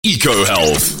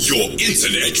EcoHealth, your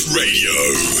internet radio.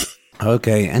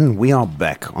 Okay, and we are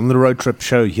back on the Road Trip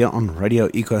Show here on Radio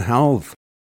EcoHealth.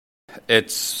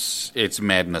 It's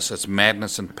madness. It's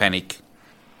madness and panic.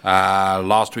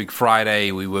 Last week,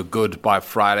 Friday, we were good by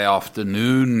Friday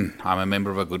afternoon. I'm a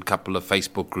member of a good couple of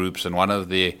Facebook groups, and one of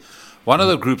the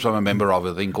groups I'm a member of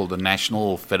is a thing called the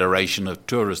National Federation of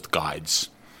Tourist Guides.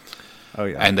 Oh,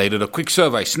 yeah. And they did a quick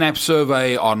survey, snap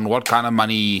survey, on what kind of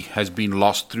money has been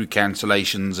lost through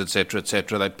cancellations, etc.,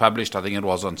 etc. They published, I think it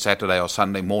was on Saturday or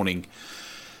Sunday morning,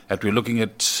 that we're looking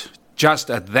at,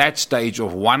 just at that stage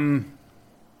of one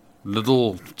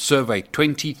little survey,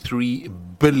 23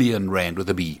 billion rand with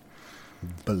a B.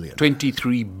 Billion.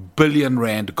 23 billion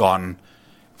rand gone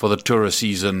for the tourist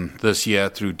season this year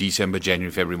through December, January,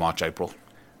 February, March, April.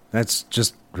 That's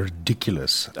just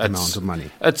ridiculous amount of money.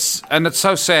 It's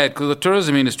so sad because the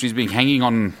tourism industry has been hanging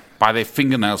on by their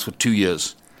fingernails for 2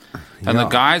 years. And the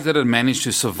guys that had managed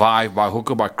to survive by hook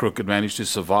or by crook had managed to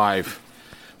survive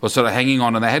were sort of hanging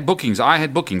on. And they had bookings. I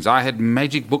had bookings. I had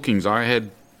magic bookings. I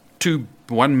had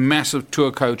one massive tour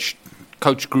coach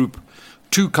group,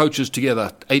 2 coaches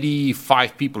together,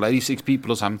 85 people, 86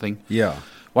 people or something. Yeah.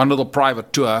 One little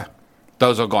private tour.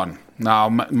 Those are gone. Now,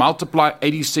 multiply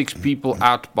 86 people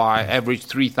out by average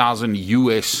 3,000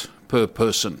 US per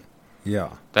person. Yeah.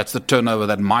 That's the turnover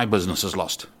that my business has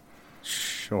lost.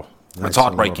 Sure. It's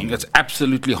heartbreaking. It's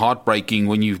absolutely heartbreaking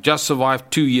when you've just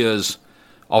survived 2 years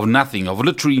of nothing, of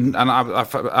literally. And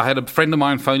I had a friend of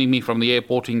mine phoning me from the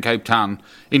airport in Cape Town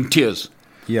in tears.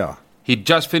 Yeah. He'd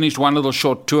just finished one little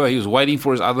short tour. He was waiting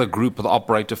for his other group. The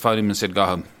operator phoned him and said, "Go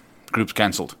home. Group's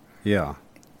cancelled." Yeah.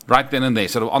 Right then and there,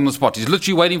 sort of on the spot. He's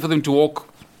literally waiting for them to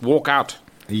walk out.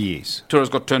 Yes.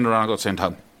 Tourists got turned around and got sent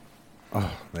home. Oh,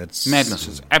 that's Madness.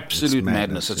 It's absolute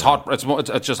madness. It's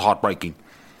It's just heartbreaking.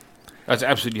 It's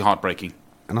absolutely heartbreaking.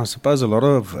 And I suppose a lot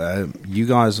of you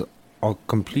guys are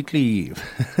completely.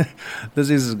 This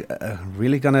is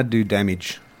really gonna do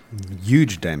damage,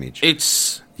 huge damage.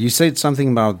 You said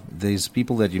something about these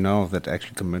people that you know of that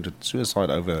actually committed suicide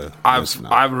over.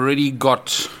 I've already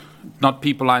got. Not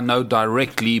people I know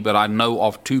directly, but I know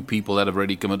of 2 people that have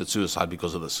already committed suicide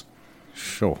because of this.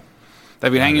 Sure.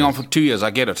 They've been hanging on for 2 years.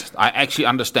 I get it. I actually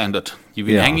understand it. You've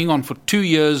been hanging on for 2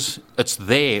 years. It's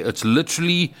there. It's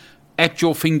literally at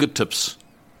your fingertips.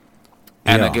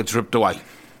 And it gets ripped away.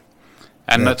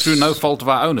 And that's through no fault of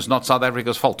our own. It's not South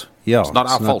Africa's fault. Yeah, it's not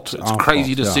our fault. It's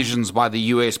crazy fault, decisions by the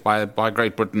US, by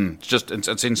Great Britain.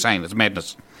 It's insane. It's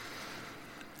madness.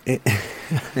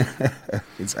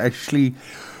 It's actually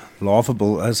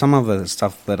laughable. Some of the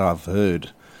stuff that I've heard,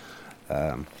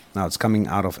 now it's coming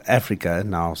out of Africa.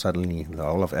 Now suddenly the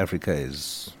whole of Africa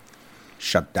is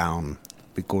shut down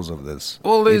because of this.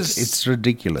 Well, it's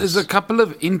ridiculous. There's a couple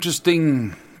of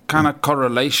interesting kind of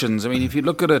correlations. I mean, if you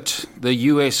look at it, the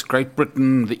US, Great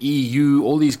Britain, the EU,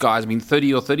 all these guys, I mean,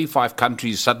 30 or 35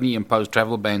 countries suddenly imposed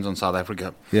travel bans on South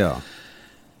Africa. Yeah.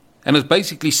 And it's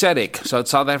basically SADC. So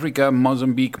it's South Africa,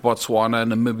 Mozambique, Botswana,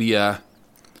 Namibia.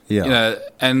 Yeah. You know,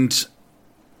 and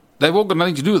they've all got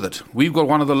nothing to do with it. We've got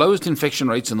one of the lowest infection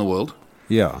rates in the world.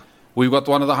 Yeah. We've got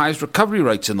one of the highest recovery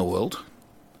rates in the world.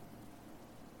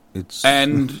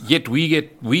 And yet we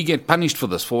get punished for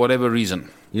this for whatever reason.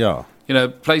 Yeah. You know,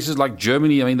 places like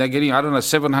Germany, I mean, they're getting,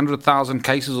 700,000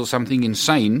 cases or something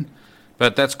insane.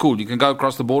 But that's cool. You can go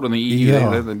across the border in the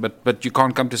EU, but you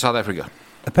can't come to South Africa.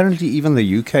 Apparently even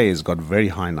the UK has got very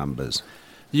high numbers.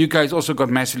 The UK has also got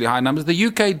massively high numbers. The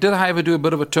UK did, however, do a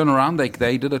bit of a turnaround.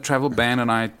 They did a travel ban,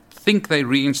 and I think they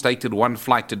reinstated one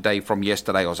flight a day from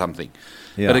yesterday or something.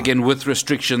 Yeah. But again, with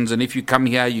restrictions, and if you come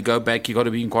here, you go back, you got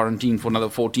to be in quarantine for another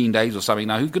 14 days or something.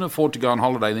 Now, who can afford to go on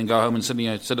holiday and then go home and sit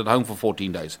at home for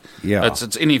 14 days? Yeah.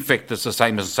 It's in effect, it's the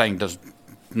same as saying just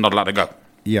not allowed to go.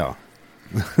 Yeah.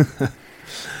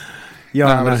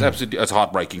 It's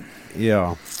heartbreaking.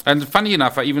 Yeah. And funny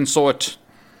enough, I even saw it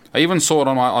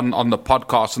on the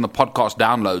podcast and the podcast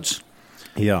downloads.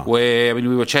 Yeah. Where, I mean,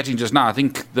 we were chatting just now. I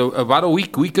think about a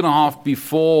week and a half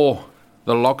before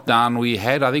the lockdown, we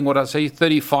had,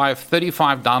 35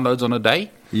 downloads on a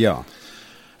day. Yeah.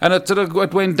 And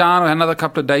it went down another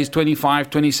couple of days, 25,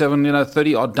 27,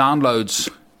 30 odd downloads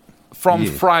from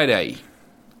Friday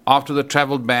after the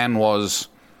travel ban was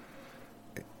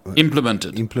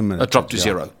implemented. It dropped to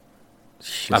zero.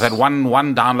 Yes. I've had one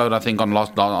download, I think,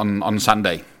 on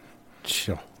Sunday.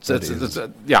 Sure. So it's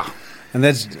And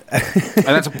that's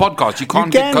a podcast. You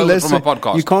can't get COVID from a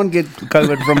podcast. You can't get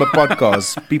COVID from a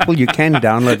podcast. People, you can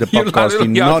download the podcast.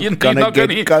 You're not going to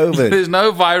get COVID. There's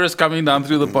no virus coming down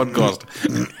through the podcast.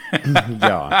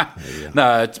 Yeah.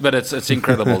 No, it's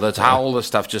incredible. That's how all this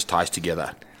stuff just ties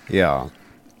together. Yeah.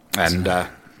 And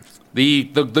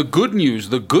The good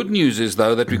news is,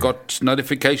 though, that we got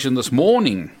notification this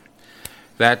morning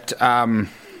that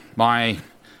my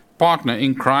partner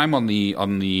in crime on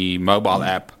the mobile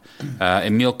app,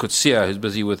 Emil Kutsia, who's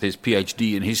busy with his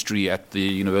PhD in history at the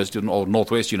University of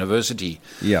Northwest University,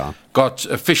 got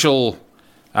official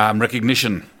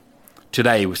recognition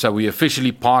today. So we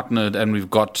officially partnered, and we've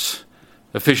got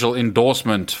official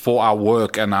endorsement for our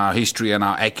work and our history and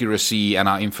our accuracy and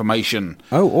our information.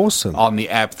 Oh, awesome! On the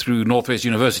app through Northwest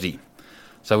University.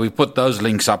 So we put those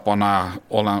links up on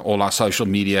all our social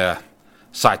media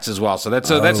sites as well. So that's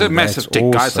a massive tick,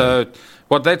 awesome, guys. So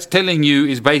what that's telling you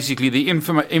is basically the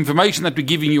information that we're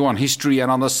giving you on history and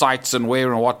on the sites and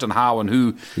where and what and how and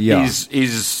who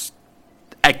is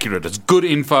accurate. It's good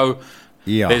info.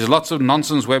 Yeah. There's lots of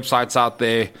nonsense websites out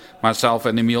there. Myself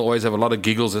and Emil always have a lot of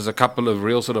giggles. There's a couple of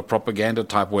real sort of propaganda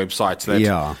type websites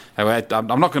that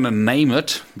I'm not going to name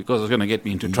it because it's going to get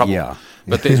me into trouble. Yeah.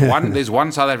 But there's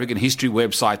one South African history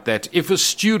website that if a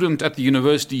student at the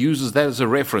university uses that as a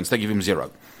reference, they give him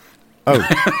 0. Oh,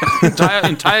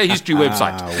 entire history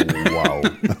website. Wow.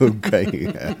 Okay.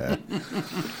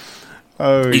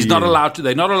 They're not allowed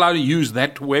to use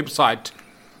that website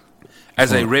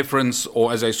as a reference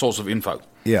or as a source of info.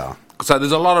 Yeah. So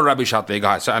there's a lot of rubbish out there,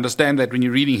 guys. So understand that when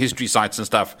you're reading history sites and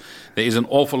stuff, there is an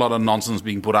awful lot of nonsense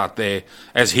being put out there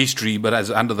as history, but as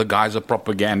under the guise of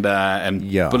propaganda and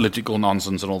political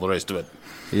nonsense and all the rest of it.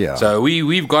 Yeah. So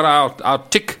we've got our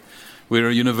tick. We're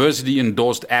a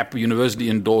university-endorsed app,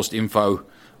 university-endorsed info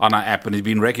on our app, and it's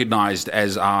been recognized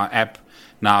as our app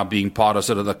now being part of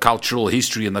sort of the cultural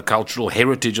history and the cultural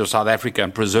heritage of South Africa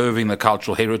and preserving the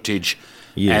cultural heritage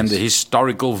and the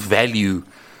historical value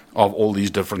of all these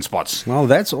different spots. Well,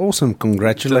 that's awesome.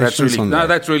 Congratulations on that.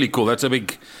 That's really cool. That's a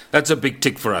big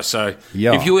tick for us. So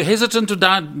if you were hesitant to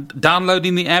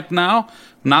downloading the app now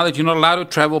that you're not allowed to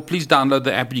travel, please download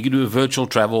the app. You can do a virtual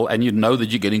travel and you know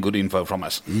that you're getting good info from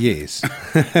us. Yes.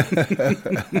 You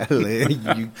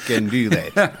can do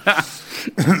that.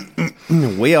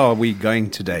 Where are we going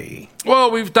today?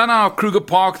 Well, we've done our Kruger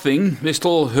Park thing. There's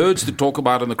still herds to talk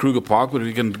about in the Kruger Park, but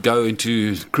we can go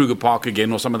into Kruger Park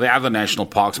again or some of the other national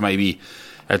parks maybe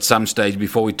at some stage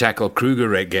before we tackle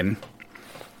Kruger again.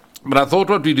 But I thought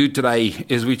what we do today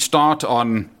is we'd start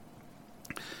on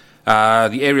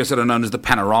the areas that are known as the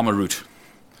Panorama Route.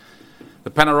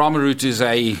 The Panorama Route is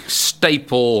a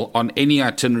staple on any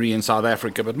itinerary in South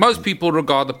Africa, but most people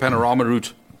regard the Panorama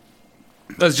Route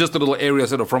as just the little areas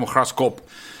that are from Graskop,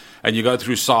 and you go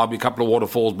through Sabi, a couple of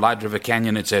waterfalls, Blight River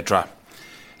Canyon, etc.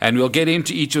 And we'll get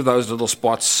into each of those little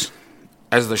spots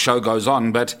as the show goes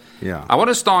on. But I want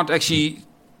to start actually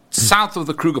south of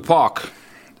the Kruger Park.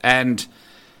 And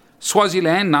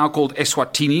Swaziland, now called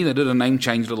Eswatini, they did a name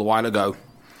change a little while ago,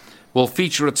 will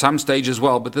feature at some stage as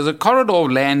well. But there's a corridor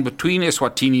of land between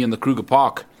Eswatini and the Kruger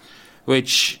Park,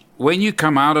 which when you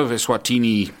come out of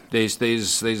Eswatini,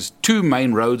 there's two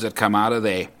main roads that come out of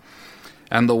there.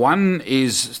 And the one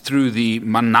is through the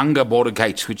Mananga border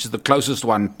gate, which is the closest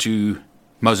one to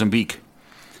Mozambique.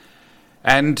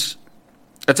 And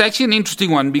it's actually an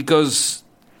interesting one because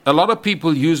a lot of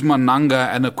people use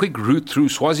Mananga and a quick route through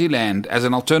Swaziland as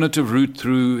an alternative route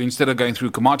through, instead of going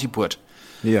through Komatipoort.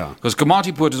 Yeah. Because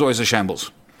Komatipoort is always a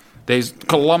shambles. There's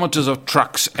kilometers of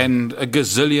trucks and a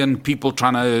gazillion people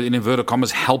trying to, in inverted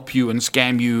commas, help you and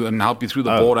scam you and help you through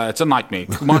the border. It's a nightmare.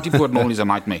 Komatipoort normally is a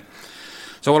nightmare.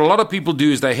 So what a lot of people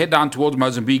do is they head down towards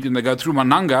Mozambique and they go through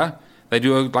Mananga. They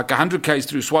do like 100 k's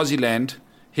through Swaziland,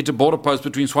 hit a border post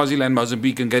between Swaziland and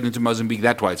Mozambique and get into Mozambique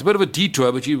that way. It's a bit of a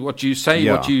detour, but what you're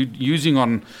using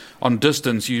on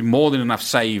distance, you more than enough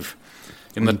save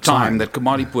in the time that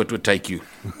Komatipoort would take you.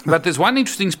 But there's one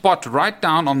interesting spot right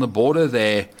down on the border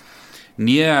there,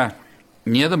 near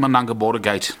the Mananga border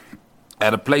gate,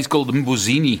 at a place called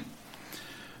Mbuzini,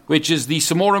 which is the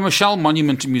Samora Machel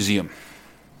Monument Museum.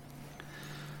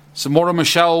 Samora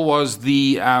Machel was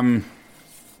the Prime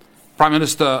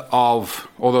Minister of,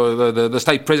 or the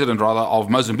state president, rather, of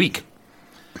Mozambique.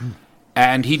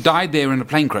 And he died there in a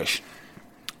plane crash.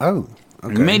 Oh,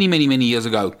 okay. Many, many, many years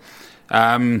ago.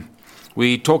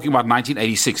 We're talking about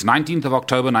 1986, 19th of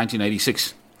October,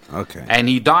 1986. Okay. And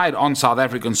he died on South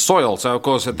African soil. So, of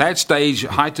course, at that stage,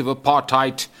 height of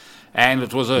apartheid, and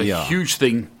it was a huge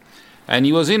thing. And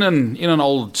he was in an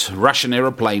old Russian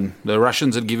aeroplane. The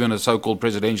Russians had given a so-called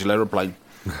presidential aeroplane.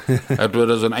 It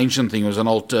was an ancient thing. It was an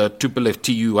old Tupolev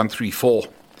Tu-134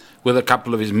 with a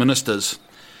couple of his ministers.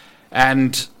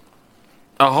 And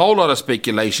a whole lot of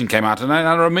speculation came out. And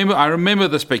I remember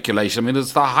the speculation. I mean,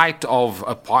 it's the height of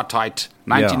apartheid,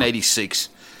 1986.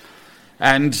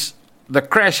 And the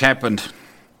crash happened.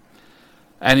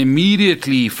 And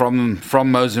immediately from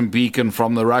Mozambique and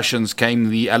from the Russians came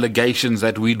the allegations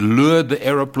that we'd lured the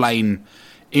aeroplane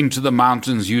into the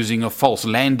mountains using a false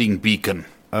landing beacon.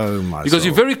 Oh, my Because soul.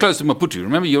 you're very close to Maputo.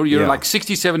 Remember, you're like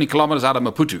 60, 70 kilometers out of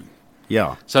Maputo.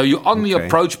 Yeah. So you're on the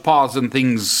approach paths and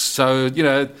things. So,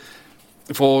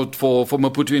 for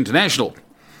Maputo International.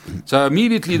 So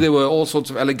immediately there were all sorts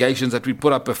of allegations that we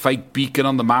put up a fake beacon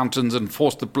on the mountains and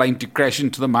forced the plane to crash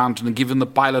into the mountain and given the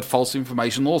pilot false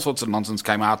information. All sorts of nonsense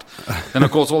came out. And, of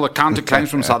course, all the counterclaims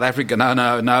from South Africa.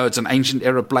 No, it's an ancient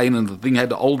aeroplane and the thing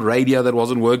had an old radio that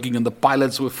wasn't working and the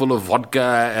pilots were full of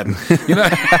vodka and,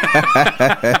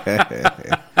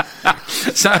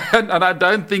 So, and I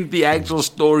don't think the actual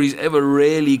stories ever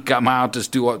really come out as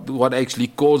to what actually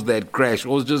caused that crash. It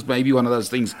was just maybe one of those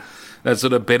things that's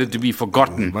sort of better to be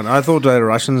forgotten. But I thought the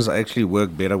Russians actually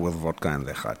work better with vodka in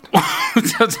their hut.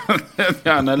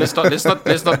 Yeah, no, let's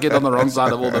not get on the wrong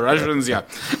side of all the Russians. Yeah,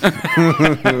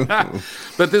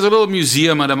 but there's a little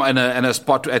museum and a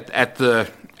spot at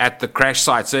the crash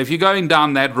site. So if you're going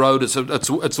down that road, it's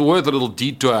worth a little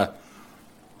detour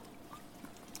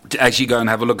to actually go and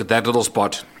have a look at that little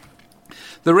spot.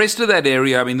 The rest of that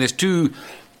area, I mean, there's two.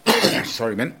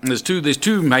 Sorry, man. There's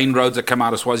two main roads that come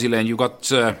out of Swaziland. You've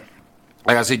got.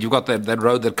 Like I said, you've got that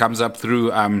road that comes up through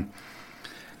the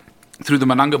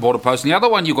Mananga border post. And the other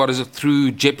one you got is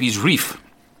through Jeppes Reef.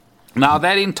 Now,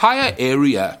 that entire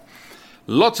area,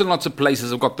 lots and lots of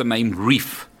places have got the name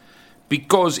Reef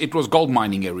because it was gold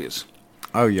mining areas.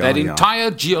 Oh, yeah. That entire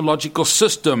geological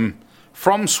system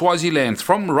from Swaziland,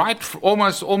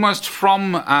 almost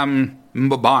from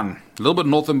Mbabane, a little bit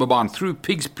north of Mbabane, through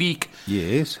Pigs Peak,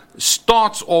 yes,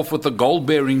 starts off with the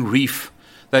gold-bearing reef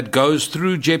that goes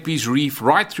through Jeppes Reef,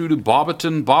 right through to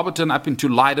Barberton up into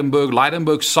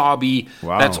Lydenburg, Sabi.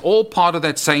 Wow. That's all part of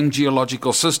that same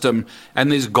geological system,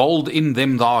 and there's gold in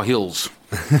them thar hills.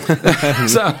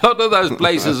 So a lot of those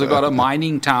places have got a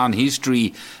mining town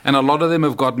history, and a lot of them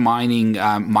have got mining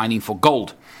for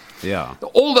gold. Yeah.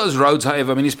 All those roads,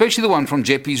 however, I mean, especially the one from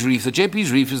Jeppes Reef. The Jeppes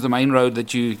Reef is the main road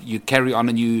that you carry on,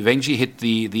 and you eventually hit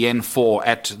the N4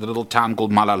 at the little town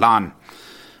called Malalan.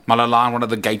 Malalan, one of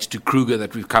the gates to Kruger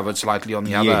that we've covered slightly on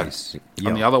the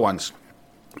other ones.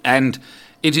 And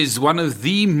it is one of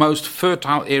the most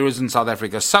fertile areas in South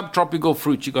Africa. Subtropical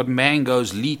fruit. You've got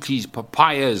mangoes, lychees,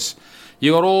 papayas.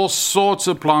 You've got all sorts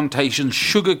of plantations,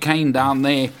 sugarcane down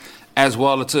there as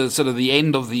well. It's sort of the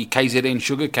end of the KZN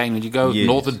sugarcane. When you go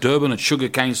north of Durban, it's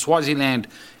sugarcane. Swaziland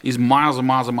is miles and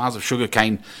miles and miles of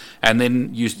sugarcane. And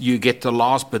then you get the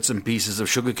last bits and pieces of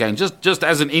sugarcane. Just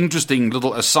as an interesting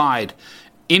little aside,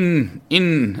 in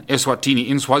Eswatini,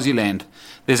 in Swaziland,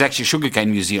 there's actually a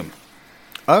sugarcane museum.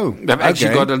 Oh, they've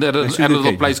actually got a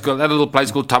little place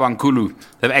called Tabankulu.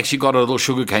 They've actually got a little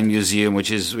sugarcane museum,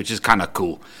 which is kind of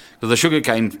cool. So the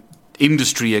sugarcane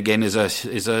industry again is a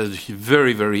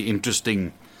very, very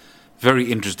interesting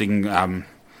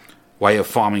way of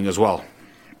farming as well.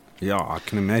 Yeah, I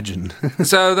can imagine.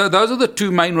 So those are the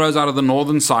two main roads out of the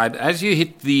northern side. As you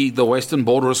hit the western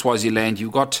border of Swaziland,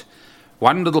 you've got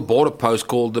one little border post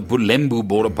called the Bulembu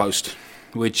border post,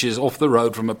 which is off the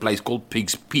road from a place called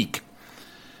Pigs Peak.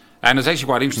 And it's actually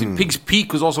quite interesting. Pigs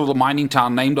Peak was also a mining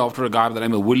town named after a guy by the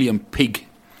name of William Pig.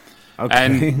 Okay.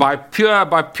 And by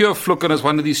pure fluke, and it's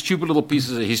one of these stupid little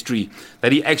pieces of history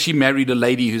that he actually married a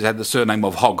lady who's had the surname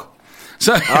of Hogg.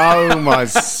 So oh my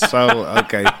soul!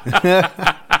 Okay,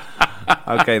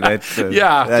 okay, that's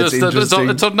interesting.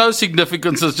 It's of no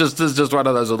significance. It's just one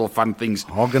of those little fun things.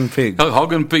 Hogg and Pig.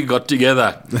 Hogg and Pig got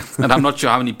together, and I'm not sure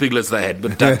how many piglets they had,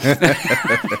 but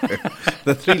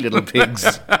the three little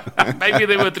pigs. Maybe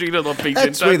there were three little pigs.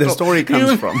 That's where the story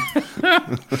comes from.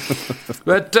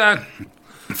 But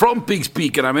from Pigs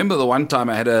Peak, and I remember the one time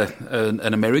I had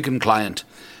an American client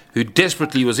who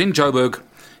desperately was in Joburg.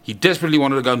 He desperately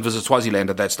wanted to go and visit Swaziland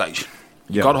at that stage.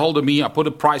 He got hold of me. I put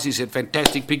a price. He said,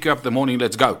 fantastic, pick you up in the morning,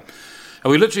 let's go.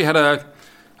 And we literally had I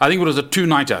think it was a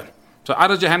 2-nighter. So out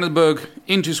of Johannesburg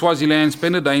into Swaziland,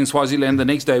 spend a day in Swaziland. The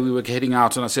next day we were heading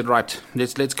out, and I said, right,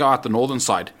 let's go out the northern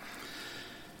side.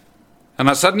 And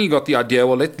I suddenly got the idea,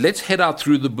 well, let's head out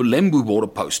through the Bulembu border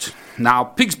post. Now,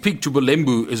 Pigs Peak to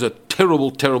Bulembu is a terrible,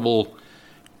 terrible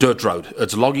dirt road.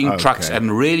 It's logging trucks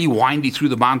and really windy through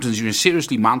the mountains. You're in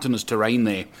seriously mountainous terrain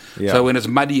there. Yeah. So when it's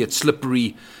muddy, it's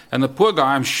slippery. And the poor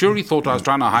guy, I'm sure he thought I was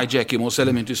trying to hijack him or sell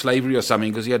him into slavery or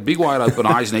something, because he had big wide open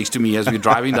eyes next to me as we were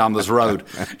driving down this road.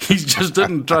 He just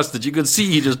didn't trust it. You could see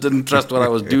he just didn't trust what I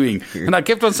was doing. And I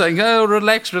kept on saying, oh,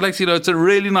 relax. It's a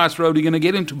really nice road. You're going to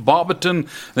get into Barberton. And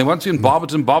then once you're in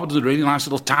Barberton's a really nice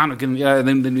little town. And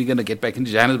then we're going to get back into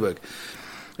Johannesburg.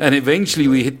 And eventually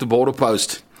we hit the border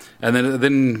post. And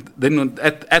then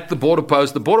at the border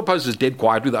post is dead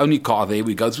quiet. We're the only car there.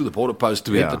 We go through the border post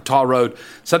to hit the tar road.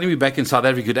 Suddenly we're back in South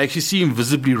Africa. You could actually see him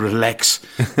visibly relax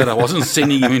that I wasn't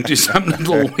sending him into some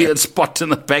little weird spot in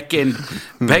the back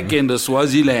end of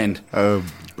Swaziland. Oh,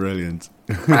 brilliant.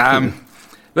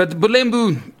 But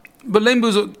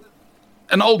Bulembu's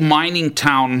an old mining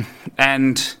town,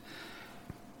 and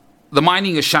the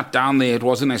mining is shut down there. It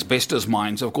was an asbestos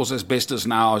mine. So, of course, asbestos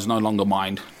now is no longer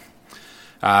mined.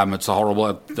 It's a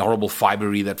horrible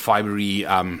fibery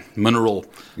mineral.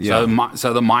 Yeah.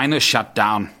 So the mine is shut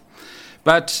down.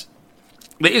 But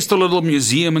there is still a little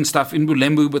museum and stuff in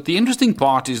Bulembu. But the interesting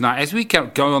part is now, as we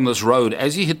go on this road,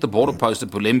 as you hit the border post at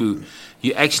Bulembu,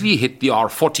 you actually hit the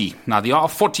R40. Now, the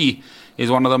R40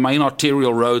 is one of the main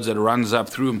arterial roads that runs up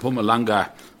through Mpumalanga.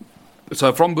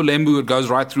 So from Bulembu, it goes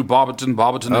right through Barberton.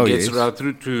 It gets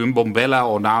through to Mbombela,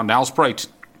 or now Nelspruit,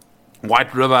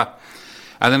 White River.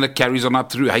 And then it carries on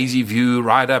up through Hazy View,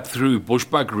 right up through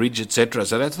Bushbuck Ridge, etc.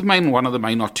 So that's one of the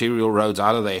main arterial roads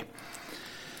out of there.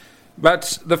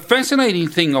 But the fascinating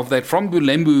thing of that, from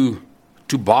Bulembu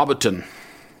to Barberton,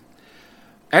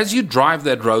 as you drive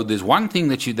that road, there's one thing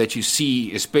that you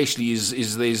see especially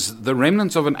is there's the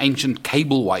remnants of an ancient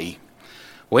cableway.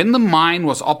 When the mine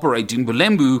was operating,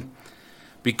 Bulembu,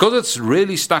 because it's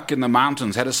really stuck in the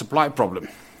mountains, had a supply problem.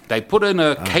 They put in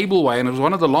a cableway, and it was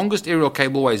one of the longest aerial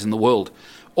cableways in the world,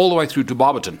 all the way through to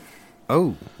Barberton.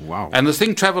 Oh, wow. And this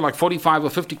thing traveled like 45 or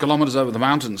 50 kilometers over the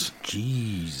mountains.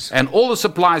 Jeez. And all the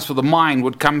supplies for the mine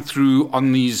would come through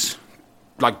on these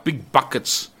like big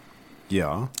buckets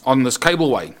on this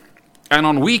cableway. And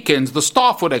on weekends, the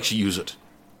staff would actually use it.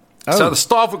 Oh. So the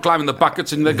staff would climb in the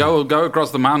buckets and they'd go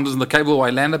across the mountains and the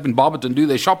cableway, land up in Barberton, do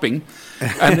their shopping,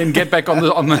 and then get back in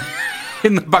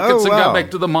the buckets and go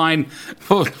back to the mine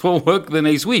for work the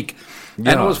next week.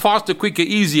 Yeah. And it was faster, quicker,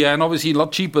 easier, and obviously a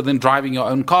lot cheaper than driving your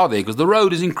own car there, because the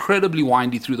road is incredibly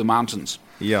windy through the mountains.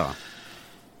 Yeah.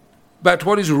 But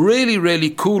what is really, really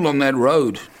cool on that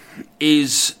road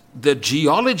is the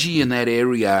geology in that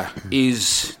area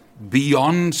is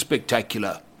beyond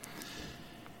spectacular.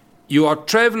 You are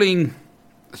traveling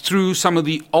through some of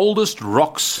the oldest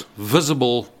rocks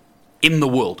visible in the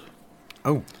world.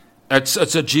 Oh. It's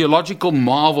a geological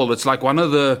marvel. It's like one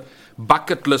of the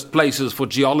bucket list places for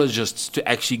geologists to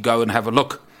actually go and have a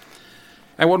look.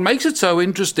 And what makes it so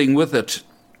interesting with it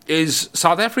is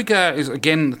South Africa is,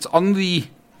 again, it's on the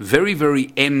very,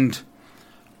 very end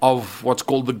of what's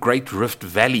called the Great Rift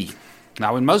Valley.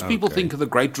 Now, when most people think of the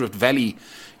Great Rift Valley,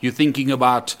 you're thinking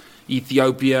about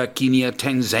Ethiopia, Kenya,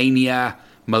 Tanzania,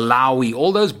 Malawi.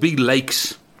 All those big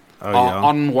lakes are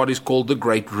on what is called the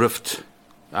Great Rift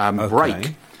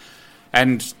break.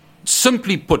 And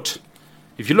simply put,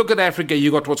 if you look at Africa,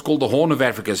 you got what's called the Horn of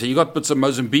Africa. So you got bits of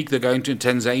Mozambique that go into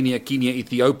Tanzania, Kenya,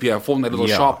 Ethiopia, form that little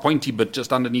sharp, pointy bit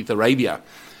just underneath Arabia.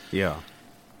 Yeah.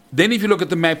 Then if you look at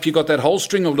the map, you got that whole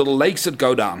string of little lakes that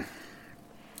go down.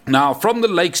 Now, from the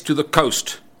lakes to the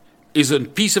coast is a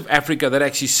piece of Africa that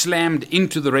actually slammed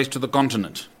into the rest of the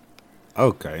continent.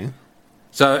 Okay.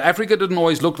 So Africa didn't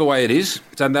always look the way it is.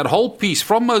 And that whole piece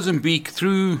from Mozambique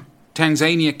through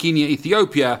Tanzania, Kenya,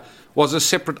 Ethiopia was a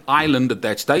separate island at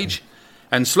that stage.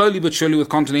 And slowly but surely with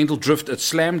continental drift, it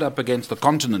slammed up against the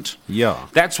continent. Yeah.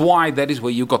 That is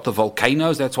where you've got the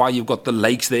volcanoes. That's why you've got the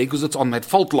lakes there, because it's on that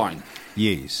fault line.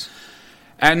 Yes.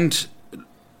 And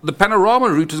the panorama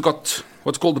route has got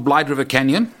what's called the Blyde River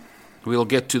Canyon. We'll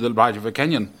get to the Blyde River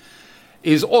Canyon.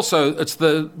 It's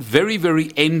the very,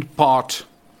 very end part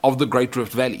of the Great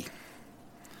Rift Valley.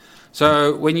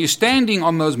 So when you're standing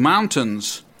on those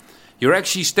mountains, you're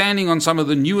actually standing on some of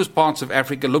the newest parts of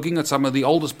Africa, looking at some of the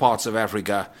oldest parts of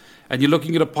Africa, and you're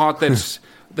looking at a part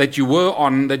that you were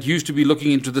on that used to be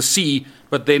looking into the sea,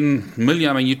 but then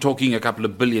you're talking a couple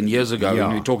of billion years ago,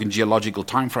 and you're talking geological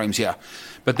timeframes here.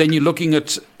 But then you're looking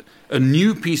at a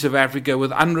new piece of Africa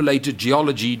with unrelated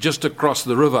geology just across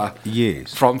the river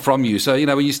from you. So,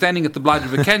 when you're standing at the Blyde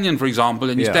River Canyon, for example,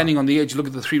 and you're standing on the edge, look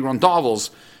at the three Rondavels,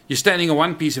 you're standing on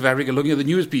one piece of Africa looking at the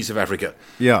newest piece of Africa.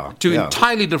 Yeah. Two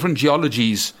entirely different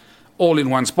geologies all in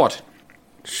one spot.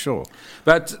 Sure.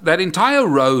 But that entire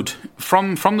road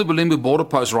from the Bulembu border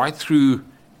post right through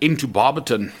into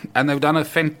Barberton, and they've done a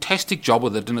fantastic job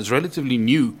with it, and it's relatively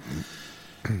new,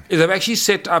 is they've actually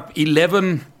set up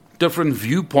 11 different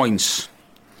viewpoints,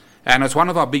 and it's one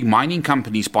of our big mining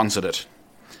companies sponsored it.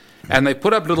 And they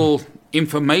put up little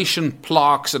information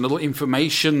plaques and little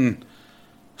information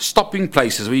stopping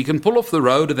places where you can pull off the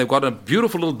road, and they've got a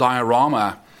beautiful little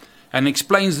diorama and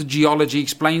explains the geology,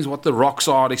 explains what the rocks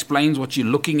are, it explains what you're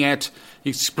looking at,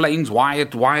 explains why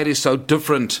it is so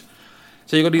different.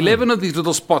 So you've got 11 of these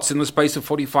little spots in the space of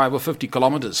 45 or 50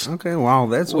 kilometers. Okay, wow,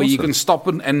 that's where awesome. You can stop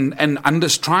and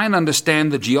try and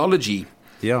understand the geology.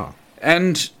 Yeah.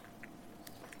 And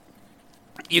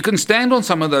you can stand on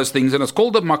some of those things, and it's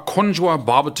called the Makonjwa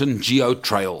Barberton Geo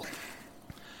Trail.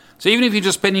 So even if you're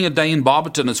just spending a day in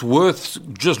Barberton, it's worth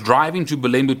just driving to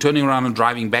Bulembu, turning around and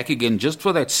driving back again, just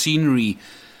for that scenery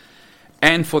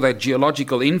and for that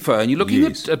geological info. And you're looking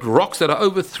at rocks that are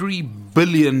over 3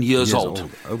 billion years old.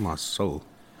 Oh, my soul.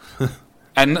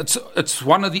 And it's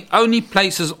one of the only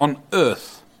places on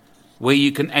Earth where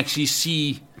you can actually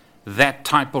see that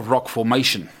type of rock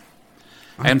formation.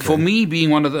 Okay. And for me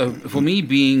being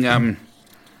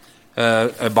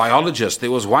a biologist,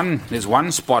 there's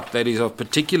one spot that is of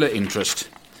particular interest,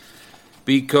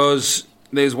 because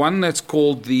there's one that's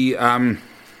called the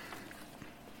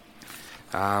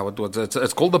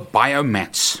it's called the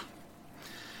biomats.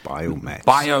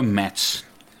 Biomats.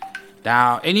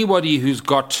 Now, anybody who's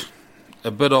got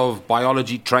a bit of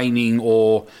biology training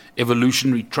or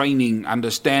evolutionary training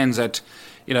understands that,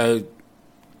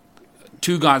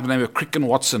 two guys by the name of Crick and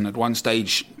Watson at one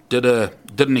stage did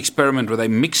an experiment where they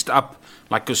mixed up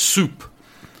like a soup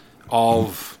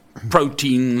of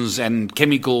proteins and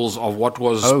chemicals of what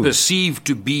was perceived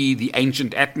to be the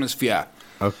ancient atmosphere.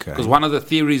 Okay. Because one of the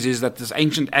theories is that this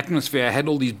ancient atmosphere had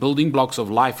all these building blocks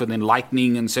of life, and then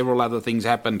lightning and several other things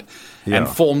happened and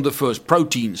formed the first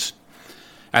proteins.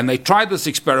 And they tried this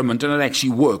experiment, and it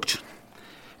actually worked.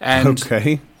 And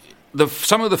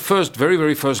some of the first, very,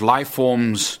 very first life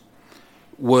forms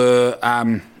were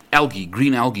algae,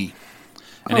 green algae.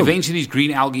 And eventually these green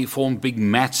algae formed big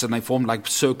mats, and they formed like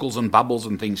circles and bubbles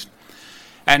and things.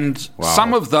 And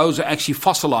some of those are actually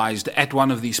fossilized at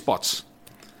one of these spots.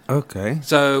 Okay.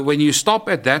 So when you stop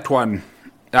at that one,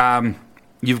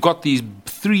 you've got these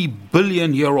 3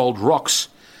 billion year old rocks,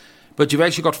 but you've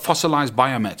actually got fossilized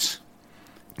biomats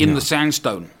in the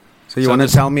sandstone. So you want to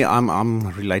tell me I'm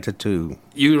related to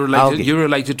you're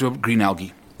related to a green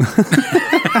algae.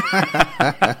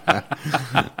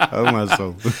 Oh, my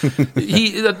soul.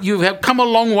 You have come a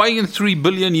long way in 3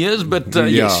 billion years, but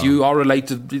yes, you are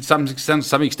related to some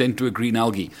extent to a green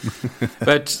algae.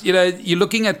 But you're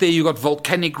looking at there. You've got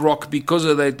volcanic rock because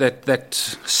of that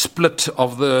split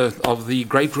of the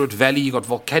Great Rift Valley. You've got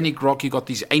volcanic rock. You've got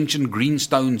these ancient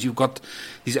greenstones. You've got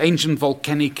these ancient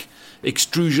volcanic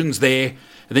extrusions there.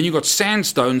 And then you've got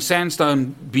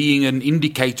sandstone being an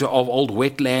indicator of old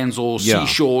wetlands or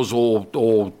seashores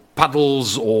or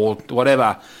puddles or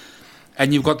whatever.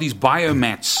 And you've got these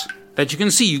biomats that you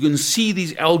can see. You can see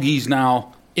these algae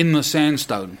now in the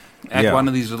sandstone at one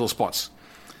of these little spots.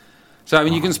 So, I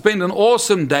mean, you can spend an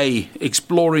awesome day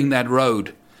exploring that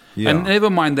road. Yeah. And never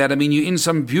mind that, I mean, you're in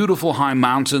some beautiful high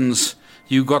mountains.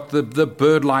 You've got the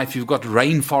bird life. You've got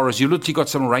rainforest. You've literally got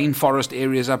some rainforest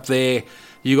areas up there.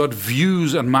 You got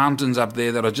views and mountains up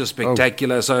there that are just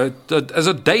spectacular. So as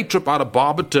a day trip out of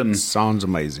Barberton, sounds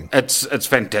amazing. It's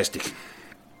fantastic.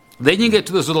 Then you get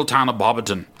to this little town of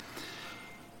Barberton,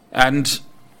 and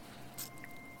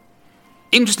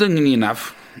interestingly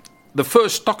enough, the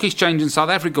first stock exchange in South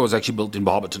Africa was actually built in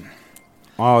Barberton.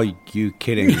 Are you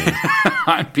kidding me?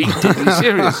 I'm being deadly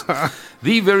serious.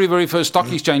 The very, very first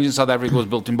stock exchange in South Africa was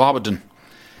built in Barberton,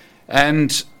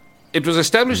 and it was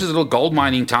established as a little gold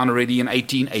mining town already in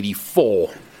 1884.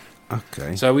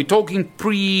 Okay. So we're talking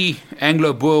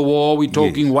pre-Anglo-Boer War. We're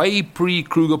talking way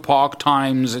pre-Kruger Park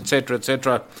times, etc.,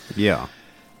 etc. Yeah.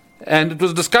 And it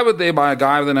was discovered there by a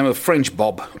guy with the name of French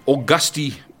Bob,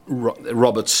 Auguste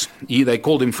Roberts. They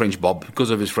called him French Bob because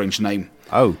of his French name.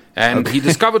 Oh. And he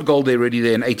discovered gold there already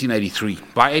there in 1883.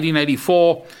 By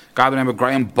 1884, a guy by the name of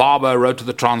Graham Barber wrote to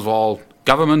the Transvaal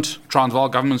government,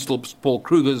 still Paul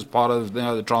Kruger is part of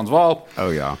the Transvaal. Oh,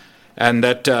 yeah. And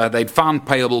that they'd found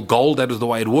payable gold. That was the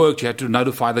way it worked. You had to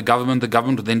notify the government. The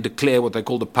government would then declare what they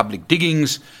called the public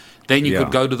diggings. Then you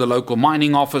could go to the local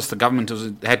mining office. The government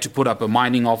had to put up a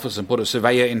mining office and put a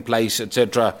surveyor in place,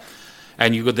 etc.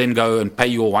 And you could then go and pay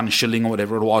your 1 shilling or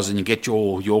whatever it was, and you get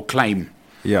your claim.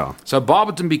 Yeah. So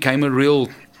Barberton became a real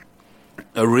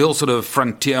sort of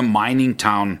frontier mining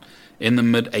town in the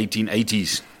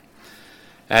mid-1880s.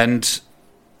 And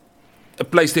a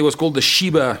place there was called the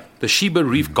Sheba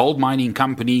Reef Gold Mining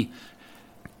Company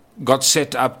got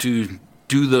set up to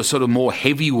do the sort of more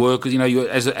heavy work. You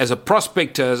as a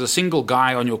prospector, as a single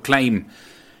guy on your claim,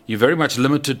 you're very much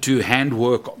limited to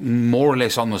handwork more or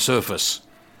less on the surface.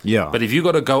 Yeah. But if you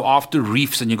got to go after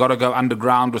reefs and you got to go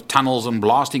underground with tunnels and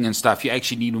blasting and stuff, you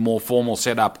actually need a more formal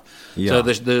setup. Yeah. So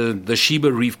the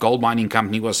Sheba Reef Gold Mining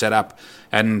Company was set up,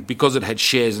 and because it had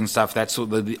shares and stuff, that's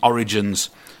sort of the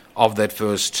origins of that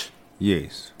first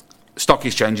stock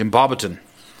exchange in Barberton.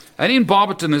 And in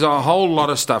Barberton, there's a whole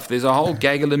lot of stuff. There's a whole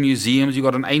gaggle of museums. You've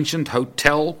got an ancient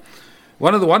hotel.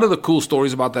 One of the cool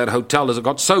stories about that hotel is it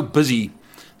got so busy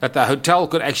that the hotel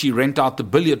could actually rent out the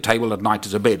billiard table at night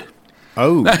as a bed.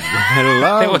 Oh,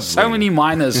 hello. There were so many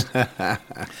miners.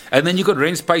 And then you could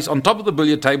rent space on top of the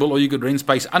billiard table, or you could rent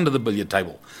space under the billiard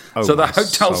table. Oh, so the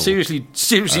hotel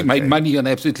seriously made money on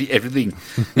absolutely everything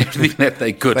that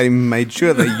they could. They made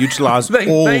sure they utilized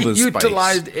all the space. They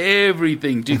utilized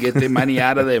everything to get their money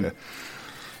out of them.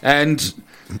 And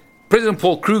President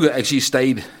Paul Kruger actually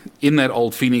stayed in that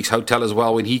old Phoenix Hotel as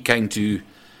well when he came to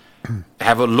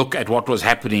have a look at what was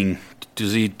happening, to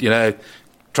see,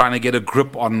 trying to get a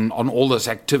grip on all this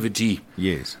activity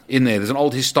in there. There's an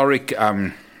old historic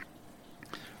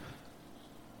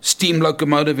steam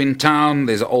locomotive in town.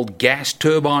 There's old gas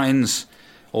turbines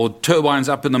or turbines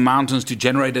up in the mountains to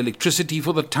generate electricity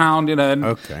for the town.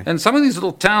 And some of these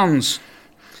little towns,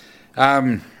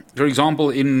 for example,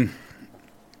 in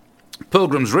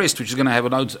Pilgrim's Rest, which is going to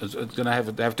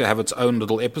have to have its own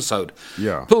little episode.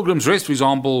 Yeah. Pilgrim's Rest, for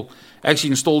example, actually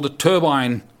installed a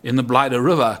turbine in the Blythe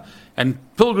River, and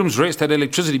Pilgrim's Rest had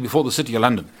electricity before the City of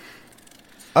London.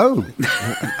 Oh,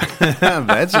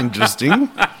 that's interesting.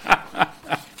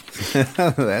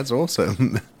 That's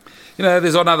awesome.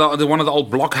 There's one of the old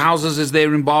blockhouses is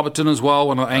there in Barberton as well.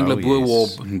 One of the Anglo-Boer War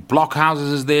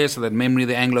blockhouses is there, so that memory of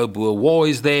the Anglo-Boer War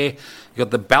is there. You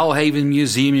got the Belhaven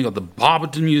Museum, you got the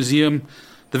Barberton Museum.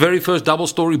 The very first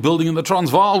double-story building in the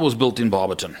Transvaal was built in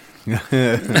Barberton.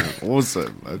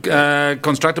 Awesome. Okay.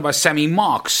 Constructed by Sammy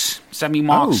Marks.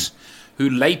 Who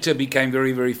later became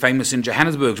very, very famous in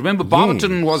Johannesburg. Remember,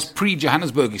 Barberton was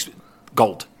pre-Johannesburg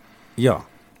gold. Yeah.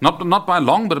 Not by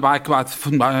long, but by 2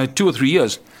 or 3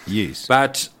 years. Yes.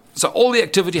 But so all the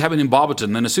activity happened in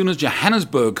Barberton, and as soon as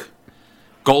Johannesburg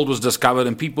gold was discovered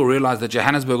and people realized that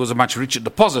Johannesburg was a much richer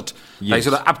deposit, they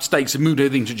sort of upped stakes and moved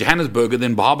everything to Johannesburg, and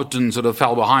then Barberton sort of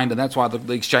fell behind, and that's why the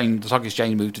stock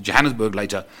exchange moved to Johannesburg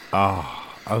later. Oh,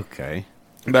 okay.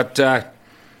 But the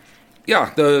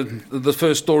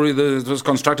first story was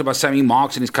constructed by Sammy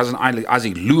Marks and his cousin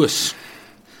Isaac Lewis,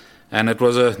 and it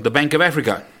was the Bank of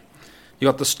Africa. You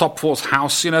got the Stopforth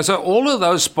House, so all of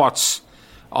those spots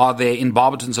are there in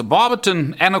Barberton. So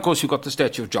Barberton, and of course you've got the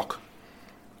statue of Jock.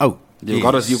 Oh, you've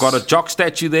got a Jock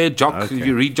statue there. Jock. Okay. If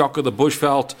you read Jock of the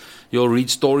Bushveld, you'll read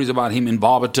stories about him in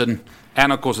Barberton.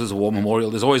 And of course, there's a war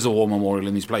memorial. There's always a war memorial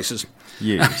in these places.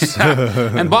 Yes.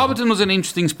 And Barberton was an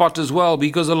interesting spot as well,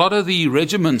 because a lot of the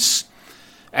regiments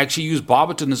actually used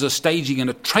Barberton as a staging and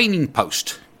a training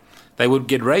post. They would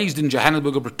get raised in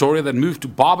Johannesburg or Pretoria, they'd move to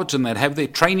Barberton, they'd have their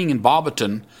training in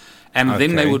Barberton, and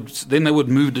then they would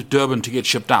move to Durban to get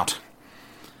shipped out.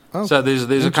 Oh, so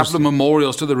there's a couple of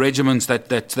memorials to the regiments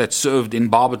that served in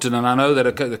Barberton, and I know that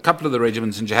a couple of the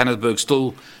regiments in Johannesburg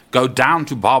still go down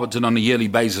to Barberton on a yearly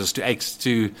basis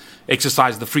to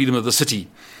exercise the freedom of the city.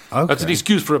 Okay. That's an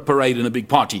excuse for a parade and a big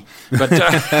party, but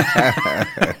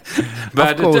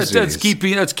it's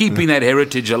keeping that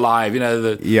heritage alive.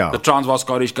 The Transvaal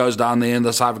Scottish goes down there, and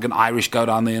the South African Irish go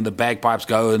down there, and the bagpipes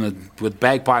go, and with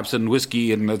bagpipes and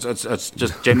whiskey, and it's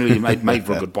just generally made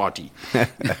for a good party.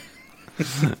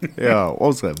 Yeah,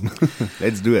 awesome.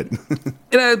 Let's do it.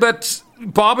 But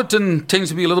Barberton tends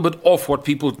to be a little bit off what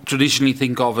people traditionally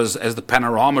think of as the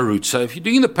panorama route. So if you're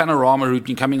doing the panorama route and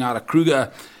you're coming out of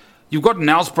Kruger, you've got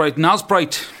Nelspruit.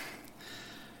 Nelspruit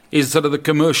is sort of the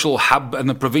commercial hub, and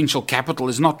the provincial capital.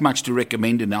 Is not much to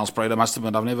recommend in Nelspruit. I must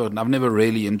admit, I've never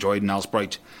really enjoyed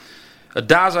Nelspruit. It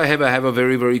does, however, have a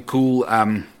very, very cool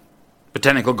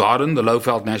botanical garden, the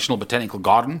Lowveld National Botanical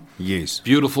Garden. Yes.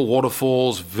 Beautiful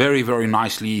waterfalls, very, very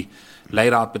nicely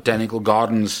laid out botanical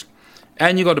gardens.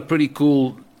 And you've got a pretty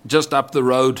cool, just up the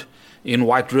road in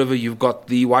White River, you've got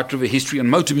the White River History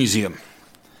and Motor Museum.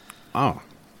 Oh.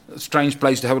 A strange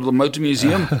place to have a little motor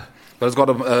museum. But it's got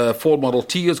a Ford Model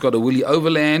T, it's got a Willie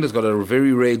Overland, it's got a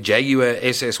very rare Jaguar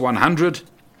SS100.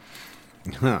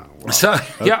 Oh, wow. So,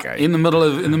 in the middle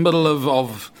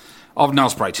of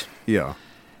Nelspruit. Yeah.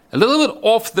 A little bit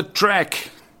off the track,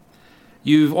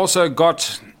 you've also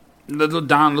got a little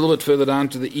bit further down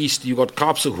to the east, you've got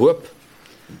Kaapsehoop.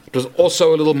 It was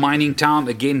also a little mining town,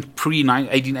 again,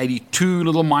 pre-1882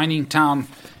 little mining town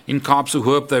in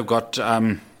Kaapsehoop. They've got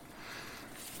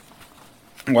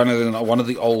one of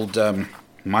the old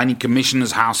mining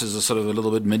commissioners' houses, is sort of a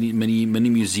little bit mini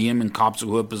museum in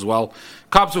Kaapsehoop as well.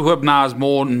 Kaapsehoop now is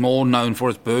more and more known for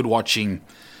its bird watching,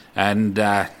 and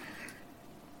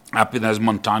up in those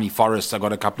Montani forests, I've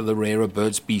got a couple of the rarer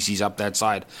bird species up that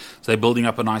side. So they're building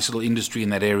up a nice little industry in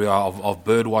that area of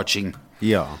bird watching.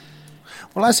 Yeah.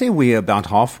 Well, I say we're about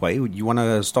halfway. You want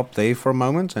to stop there for a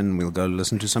moment and we'll go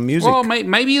listen to some music? Well,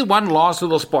 maybe one last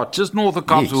little spot, just north of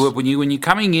Kaapstad, when you're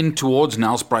coming in towards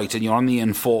Nelspruit and you're on the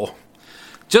N4,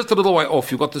 just a little way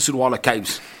off, you've got the Sudwala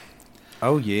Caves.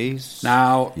 Oh, yes.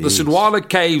 Now, the Sudwala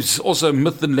Caves, also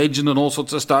myth and legend and all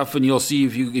sorts of stuff, and you'll see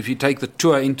if you take the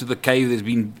tour into the cave, there's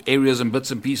been areas and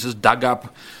bits and pieces dug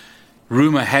up.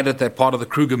 Rumour had it that part of the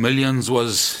Kruger Millions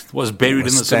was buried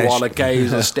in the Sudwala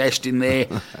Caves or stashed in there.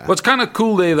 What's kind of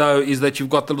cool there, though, is that you've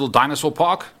got the little dinosaur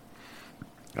park.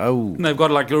 Oh. And they've got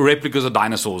like little replicas of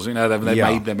dinosaurs. You know,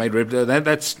 they made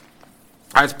replicas.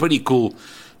 That's pretty cool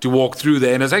to walk through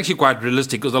there. And it's actually quite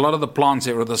realistic because a lot of the plants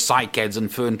there are the cycads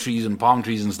and fern trees and palm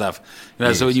trees and stuff. You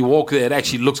know, so when you walk there, it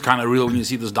actually looks kind of real when you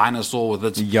see this dinosaur with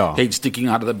its head sticking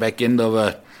out of the back end of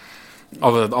a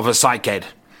cycad.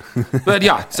 But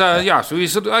so we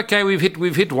said, okay, we've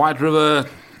hit White River,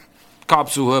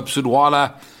 Kaapstad,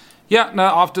 Sudwala. Yeah, no,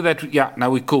 after that,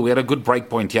 we're cool. We had a good break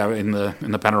point here in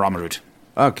the panorama route.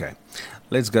 Okay,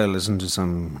 let's go listen to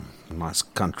some nice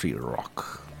country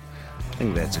rock. I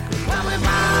think that's a good one. Well, we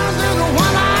burn through the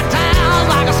one-eyed towns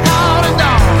like a scalding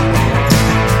dog.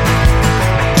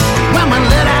 When we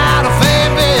let out a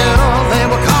Fayetteville, they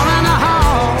were calling the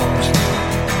hogs.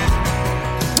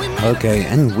 Okay,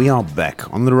 and we are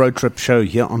back on the Road Trip Show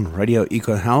here on Radio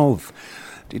Eco Health.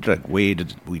 Dietrich, where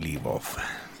did we leave off?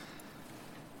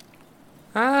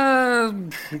 Where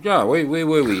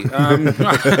were we? Let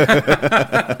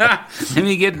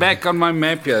me get back on my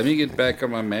map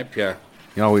here.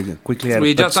 Yeah, we quickly had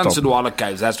we just done Sudwala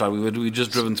Caves. That's right. We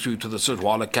just driven through to the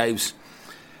Sudwala Caves.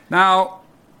 Now,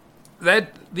 the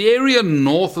area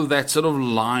north of that sort of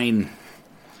line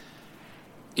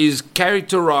is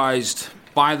characterized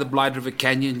by the Blythe River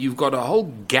Canyon. You've got a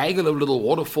whole gaggle of little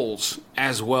waterfalls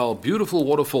as well, beautiful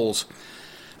waterfalls.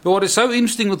 But what is so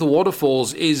interesting with the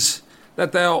waterfalls is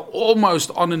that they are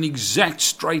almost on an exact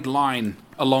straight line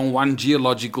along one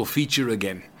geological feature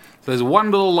again. So there's one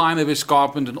little line of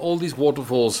escarpment and all these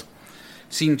waterfalls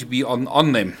seem to be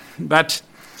on them. But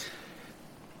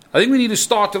I think we need to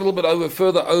start a little bit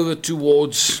further over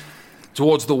towards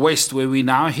the west, where we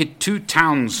now hit two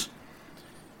towns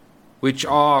which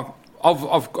are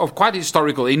of quite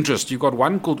historical interest. You've got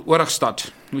one called Oorigstad,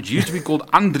 which used to be called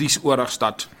Andries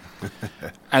Oorigstad.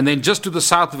 And then just to the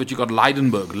south of it, you've got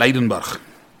Leidenburg.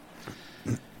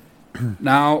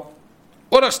 Now,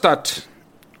 Oorigstad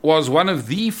was one of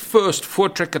the first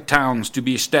voortrekker towns to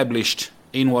be established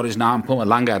in what is now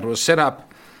Mpumalanga. It was set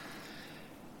up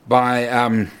by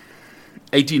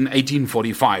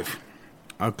 1845.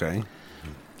 Okay.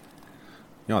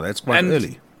 Yeah, that's quite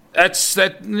early. That's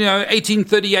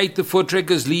 1838 the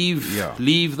voortrekkers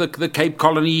leave the Cape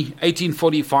Colony.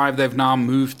 1845 they've now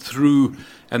moved through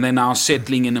and they're now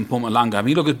settling in Mpumalanga. I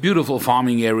mean, look, it's a beautiful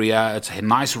farming area. It's a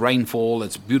nice rainfall.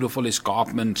 It's beautiful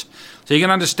escarpment. So you can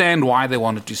understand why they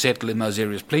wanted to settle in those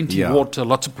areas. Plenty of water,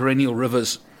 lots of perennial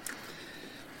rivers.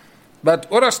 But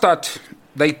Oorigstad,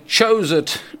 they chose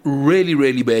it really,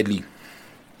 really badly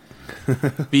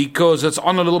because it's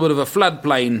on a little bit of a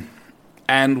floodplain.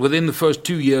 And within the first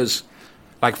 2 years,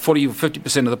 like 40 or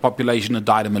 50% of the population had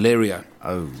died of malaria.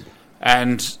 Oh.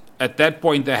 And at that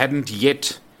point, they hadn't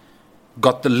yet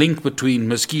got the link between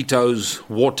mosquitoes,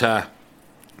 water,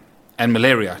 and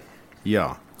malaria.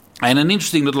 Yeah. And an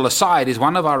interesting little aside is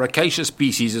one of our acacia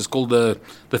species is called the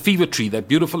fever tree, that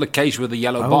beautiful acacia with the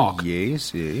yellow bark.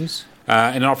 Yes. In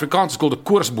Afrikaans, it's called a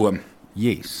koersboom.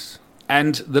 Yes.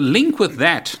 And the link with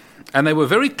that, and they were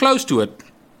very close to it,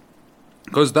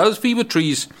 because those fever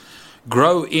trees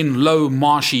grow in low,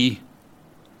 marshy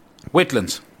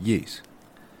wetlands. Yes.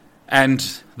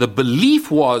 And the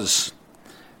belief was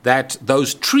that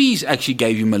those trees actually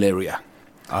gave you malaria.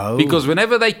 Oh. Because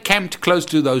whenever they camped close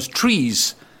to those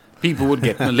trees, people would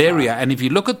get malaria. And if you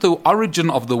look at the origin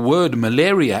of the word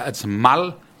malaria, it's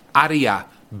mal aria,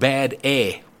 bad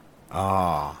air.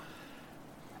 Ah.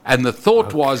 And the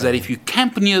thought was that if you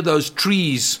camp near those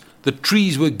trees, the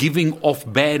trees were giving off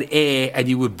bad air and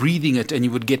you were breathing it and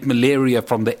you would get malaria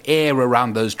from the air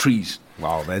around those trees.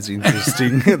 Wow, that's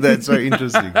interesting. That's so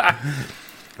interesting.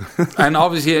 And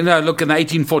obviously, look, in the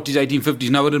 1840s, 1850s,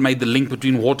 no one had made the link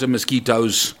between water,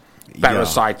 mosquitoes,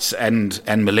 parasites, and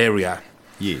malaria.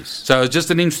 Yes. So it's just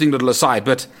an interesting little aside.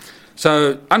 But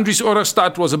so Andries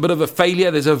Oorigstad was a bit of a failure.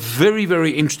 There's a very,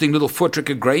 very interesting little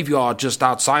voortrekker graveyard just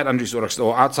outside Andries Oorigstad,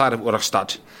 or outside of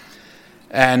Oorigstad.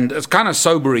 And it's kind of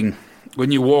sobering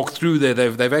when you walk through there.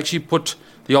 They've actually put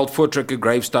the old voortrekker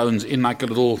gravestones in like a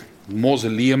little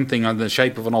mausoleum thing in the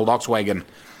shape of an old ox wagon.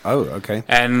 Oh, okay.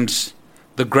 And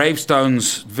the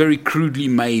gravestones very crudely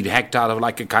made, hacked out of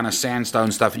like a kind of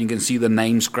sandstone stuff, and you can see the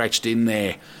name scratched in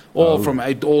there. All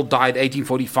died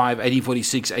 1845,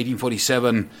 1846,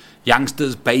 1847.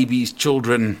 Youngsters, babies,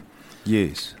 children.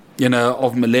 Yes.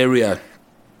 Of malaria.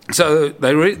 So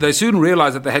they soon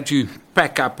realized that they had to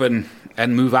pack up and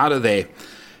move out of there.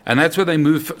 And that's where they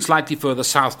moved slightly further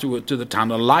south to the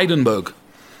town of Lydenburg.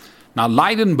 Now,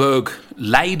 Lydenburg,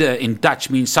 Leiden in Dutch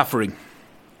means suffering.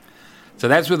 So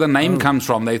that's where the name comes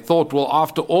from. They thought, well,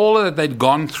 after all that they'd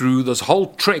gone through, this whole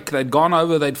trek, they'd gone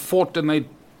over, they'd fought and they'd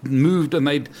moved and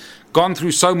they'd gone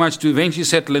through so much to eventually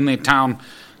settle in their town,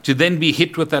 to then be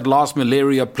hit with that last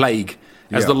malaria plague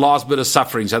as the last bit of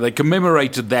suffering. So they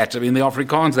commemorated that. I mean, the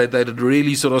Afrikaans, they had a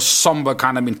really sort of somber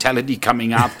kind of mentality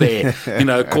coming out there,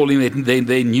 calling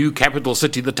their new capital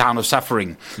city the town of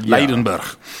suffering, Lydenburg.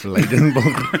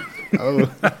 Lydenburg.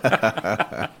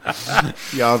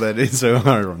 Yeah, that is so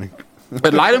ironic.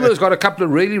 But Lydenburg's got a couple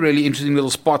of really, really interesting little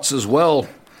spots as well.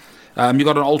 You've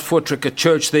got an old Voortrekker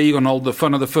church there. You've got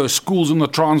one of the first schools in the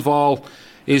Transvaal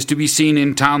is to be seen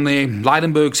in town there.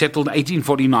 Lydenburg settled in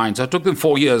 1849. So it took them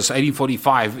 4 years,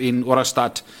 1845 in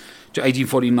Orastad to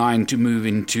 1849 to move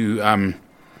into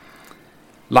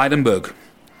Lydenburg.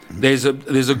 There's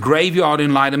a graveyard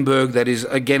in Lydenburg that is,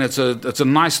 again, it's a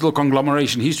nice little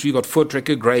conglomeration history. You've got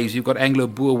Voortrekker graves, you've got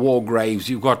Anglo-Boer War graves,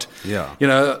 you've got,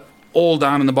 all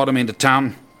down in the bottom end of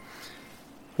town.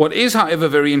 What is, however,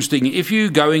 very interesting, if you're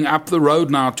going up the road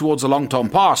now towards the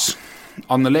Longtom Pass,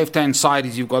 on the left-hand side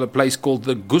you've got a place called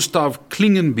the Gustav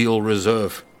Klingenbiel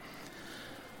Reserve.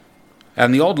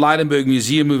 And the old Lydenburg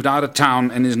Museum moved out of town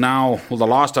and is now, well, the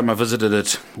last time I visited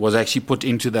it was actually put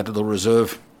into that little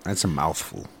reserve. That's a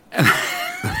mouthful.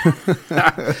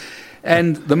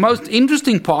 And the most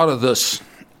interesting part of this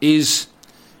is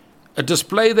a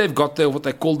display they've got there, what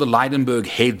they call the Lydenburg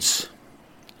heads.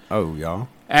 Oh, yeah.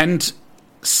 And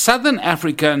Southern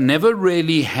Africa never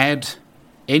really had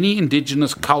any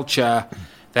indigenous culture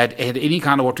that had any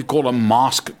kind of what we call a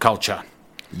mask culture.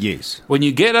 Yes. When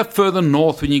you get up further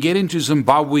north, when you get into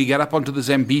Zimbabwe, you get up onto the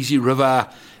Zambezi River,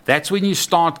 that's when you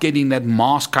start getting that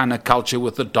mask kind of culture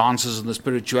with the dances and the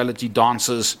spirituality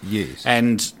dances. Yes.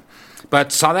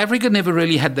 But South Africa never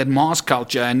really had that mask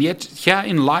culture, and yet here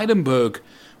in Lydenburg,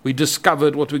 we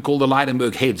discovered what we call the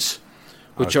Lydenburg heads,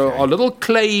 which are little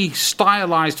clay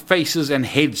stylized faces and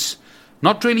heads,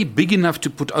 not really big enough to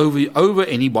put over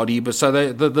anybody, but so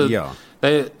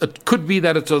it could be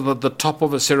that it's at the top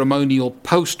of a ceremonial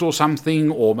post or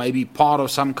something, or maybe part of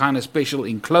some kind of special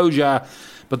enclosure.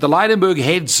 But the Lydenburg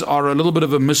heads are a little bit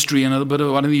of a mystery and a little bit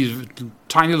of one of these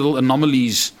tiny little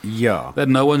anomalies that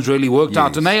no one's really worked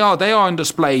out. And they are on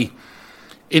display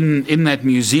in that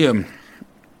museum.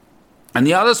 And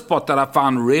the other spot that I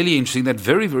found really interesting that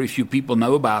very, very few people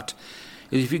know about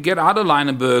is if you get out of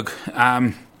Lydenburg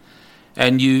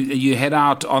and you head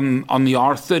out on the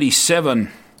R37,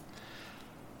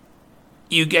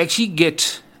 you actually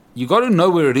you got to know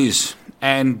where it is.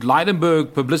 And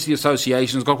Lydenburg Publicity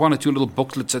Association has got one or two little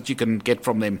booklets that you can get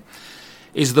from them.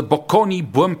 Is the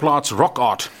Bokoni Boomplaats rock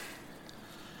art.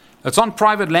 It's on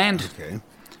private land. Okay.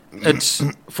 It's,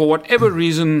 for whatever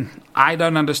reason, I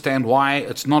don't understand why,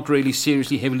 it's not really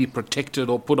seriously heavily protected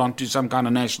or put onto some kind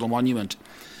of national monument.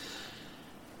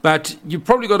 But you've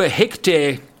probably got a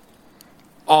hectare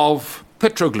of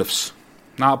petroglyphs.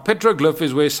 Now, petroglyph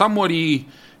is where somebody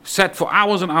sat for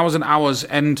hours and hours and hours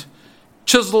and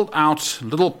chiseled out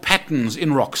little patterns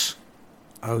in rocks.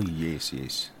 Oh, yes,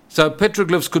 yes. So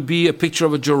petroglyphs could be a picture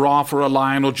of a giraffe or a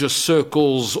lion or just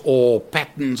circles or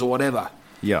patterns or whatever.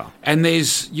 Yeah. And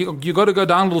you got to go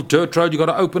down a little dirt road. You got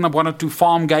to open up one or two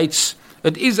farm gates.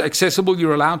 It is accessible.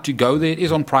 You're allowed to go there. It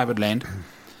is on private land.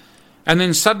 And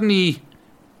then suddenly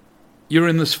you're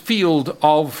in this field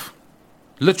of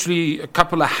literally a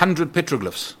couple of hundred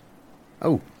petroglyphs.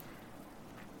 Oh.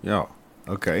 Yeah.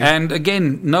 Okay. And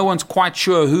again, no one's quite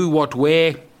sure who, what,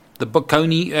 where. The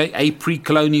Bokoni, a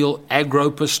pre-colonial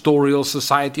agro-pastoral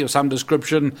society of some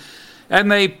description.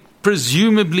 And they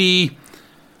presumably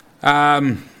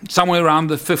somewhere around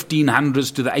the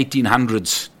 1500s to the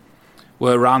 1800s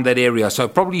were around that area. So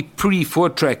probably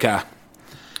pre-Voortrekker.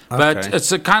 But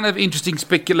it's a kind of interesting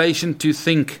speculation to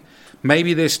think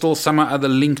maybe there's still some other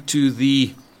link to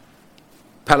the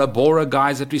Palabora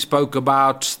guys that we spoke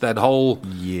about, that whole,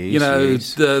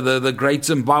 the great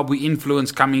Zimbabwe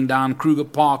influence coming down Kruger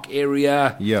Park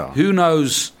area. Yeah. Who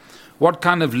knows what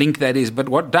kind of link that is. But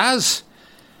what does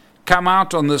come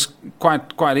out on this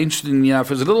quite interesting enough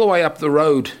is a little way up the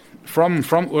road from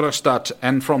Orastad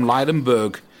and from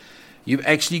Lydenburg, you've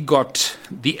actually got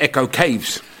the Echo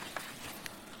Caves.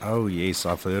 Oh, yes,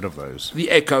 I've heard of those. The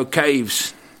Echo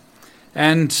Caves.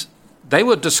 And they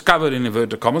were discovered in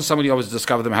inverted commas. Somebody obviously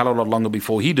discovered them a hell of a lot longer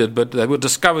before he did, but they were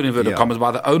discovered in inverted commas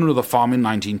by the owner of the farm in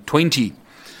 1920.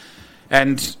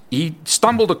 And he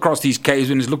stumbled across these caves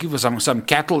when he was looking for some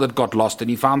cattle that got lost, and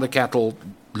he found the cattle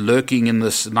lurking in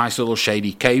this nice little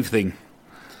shady cave thing.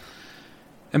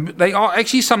 And they are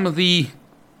actually some of the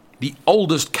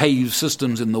oldest cave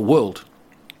systems in the world.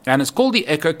 And it's called the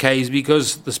Echo Caves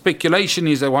because the speculation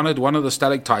is that one of the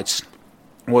stalactites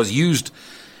was used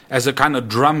as a kind of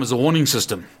drum, as a warning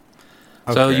system.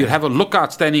 Okay. So you'd have a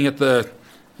lookout standing at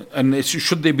and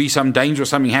should there be some danger or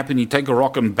something happen, you take a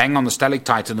rock and bang on the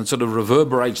stalactite and it sort of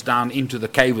reverberates down into the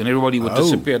cave and everybody would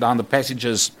disappear down the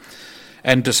passages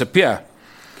and disappear.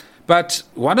 But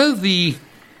one of the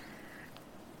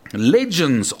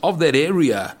legends of that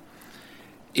area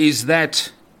is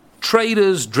that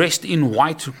traders dressed in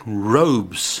white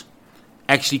robes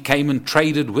actually came and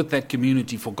traded with that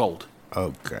community for gold.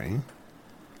 Okay.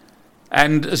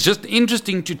 And it's just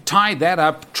interesting to tie that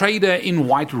up. Trader in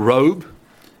white robe,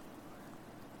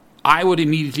 I would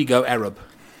immediately go Arab.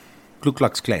 Ku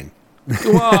Klux Klan.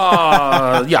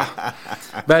 Well, yeah.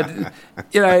 But,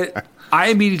 I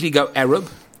immediately go Arab.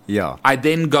 Yeah. I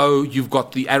then go, you've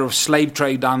got the Arab slave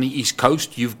trade down the East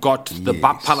Coast. You've got the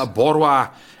Bapala Borwa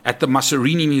at the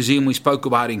Masserini Museum we spoke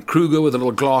about in Kruger with the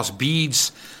little glass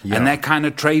beads and that kind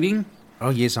of trading. Oh,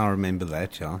 yes, I remember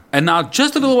that, yeah. And now,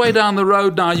 just a little way down the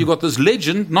road now, you've got this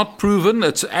legend, not proven,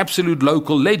 it's absolute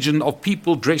local legend of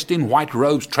people dressed in white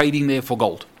robes trading there for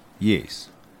gold. Yes.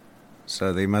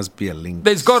 So there must be a link.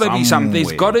 There's got to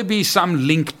be some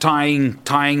link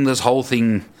tying this whole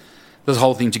thing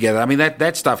together. I mean,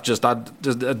 that stuff just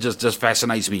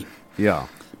fascinates me. Yeah.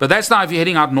 But that's now if you're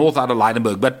heading out north out of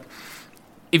Lydenburg. But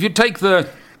if you take the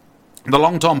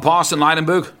Long Tom Pass in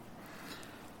Lydenburg,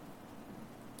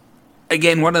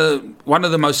 again, one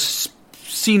of the most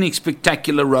scenic,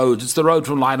 spectacular roads. It's the road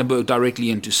from Lydenburg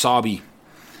directly into Sabi.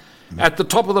 At the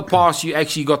top of the pass, you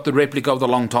actually got the replica of the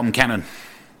Long Tom Cannon.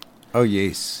 Oh,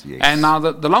 yes, yes. And now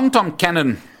the Long Tom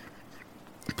Cannon,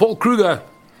 Paul Kruger,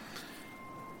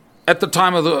 at the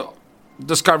time of the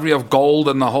discovery of gold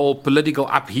and the whole political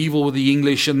upheaval with the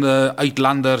English and the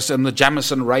Uitlanders and the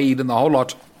Jameson raid and the whole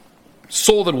lot,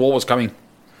 saw that war was coming.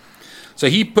 So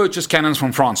he purchased cannons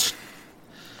from France.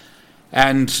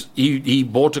 And he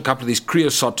bought a couple of these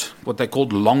creosote, what they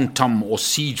called Long Tom or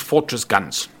siege fortress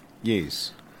guns.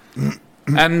 Yes.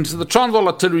 And the Transvaal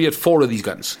artillery had 4 of these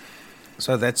guns.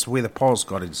 So that's where the pass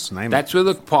got its name. That's where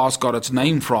the pass got its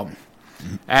name from.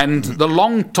 And the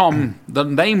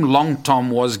name Long Tom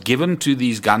was given to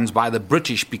these guns by the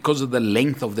British because of the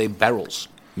length of their barrels.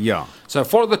 Yeah. So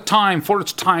for its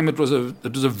time, it was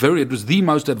the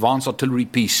most advanced artillery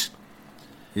piece.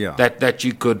 Yeah. That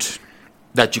you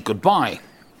could buy.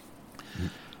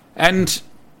 And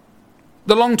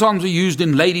the Long Toms were used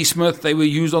in Ladysmith. They were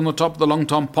used on the top of the Long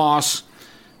Tom Pass.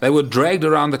 They were dragged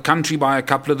around the country by a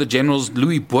couple of the generals.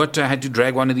 Louis Botha had to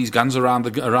drag one of these guns around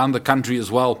the country as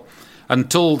well,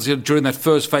 until during that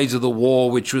first phase of the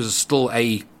war, which was still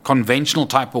a conventional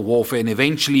type of warfare. And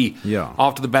eventually,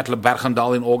 after the Battle of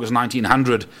Bergendal in August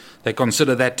 1900, they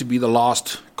considered that to be the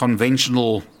last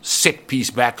conventional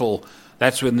set-piece battle.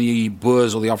 That's when the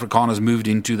Boers or the Afrikaners moved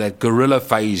into that guerrilla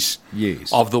phase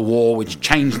of the war, which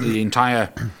changed the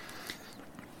entire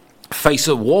face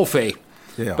of warfare.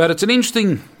 Yeah. But it's an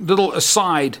interesting little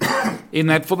aside in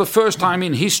that for the first time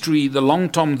in history, the Long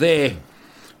Tom there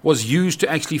was used to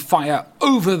actually fire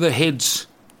over the heads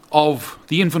of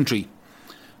the infantry.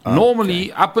 Okay.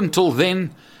 Normally, up until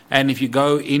then, and if you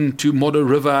go into Modder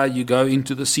River, you go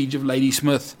into the Siege of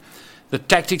Ladysmith, the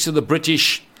tactics of the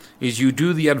British is you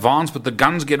do the advance, but the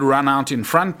guns get run out in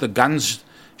front, the guns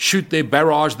shoot their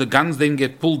barrage, the guns then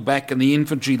get pulled back, and the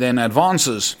infantry then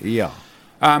advances. Yeah.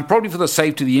 Probably for the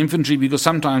safety of the infantry, because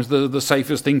sometimes the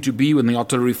safest thing to be when the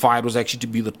artillery fired was actually to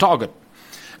be the target.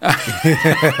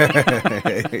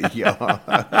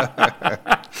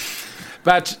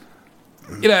 But,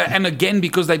 and again,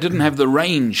 because they didn't have the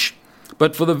range.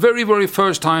 But for the very, very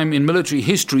first time in military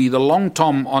history, the Long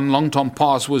Tom on Long Tom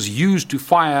Pass was used to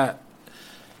fire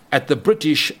at the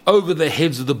British over the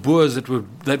heads of the Boers that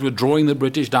were drawing the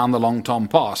British down the Long Tom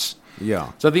Pass.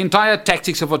 Yeah. So the entire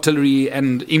tactics of artillery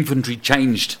and infantry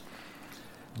changed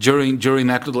during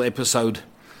that little episode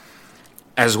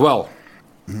as well.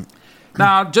 Mm-hmm.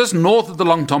 Now, just north of the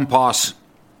Long Tom Pass,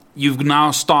 you've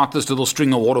now started this little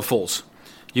string of waterfalls.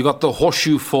 You've got the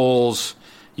Horseshoe Falls,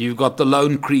 you've got the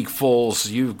Lone Creek Falls,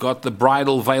 you've got the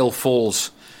Bridal Veil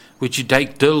Falls, which you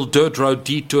take dirt road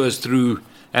detours through,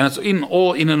 and it's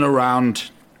all in and around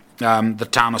the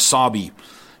town of Sabi.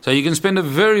 So you can spend a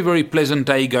very, very pleasant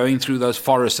day going through those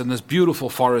forests, and this beautiful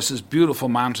forest, this beautiful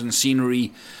mountain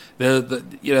scenery.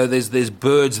 There's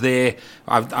birds there.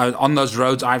 On those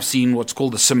roads, I've seen what's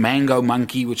called the Simango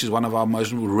monkey, which is one of our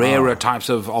most rarer types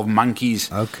of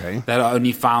monkeys. Okay. That are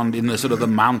only found in the sort of the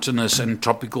mountainous and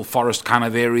tropical forest kind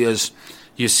of areas.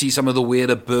 You see some of the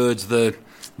weirder birds, the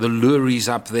lories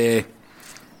up there.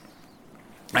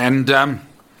 And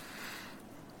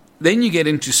then you get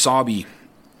into Sabi.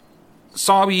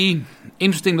 Sabi,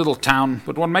 interesting little town,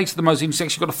 but what makes it the most interesting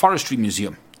is you've got a forestry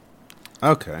museum.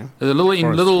 Okay. There's a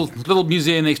little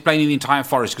museum explaining the entire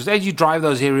forest. Because as you drive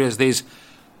those areas, there's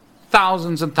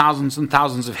thousands and thousands and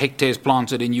thousands of hectares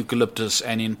planted in eucalyptus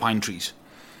and in pine trees.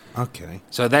 Okay.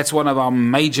 So that's one of our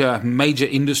major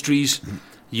industries.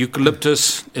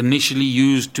 Eucalyptus, initially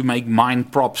used to make mine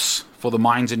props for the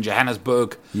mines in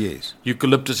Johannesburg. Yes.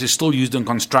 Eucalyptus is still used in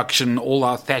construction. All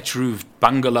our thatch roof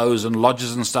bungalows and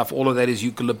lodges and stuff, all of that is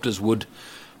eucalyptus wood.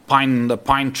 The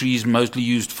pine trees mostly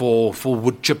used for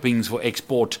wood chippings for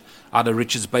export out of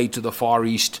Richards Bay to the Far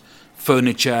East.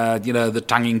 Furniture, the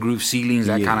tongue and groove ceilings,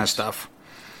 that kind of stuff.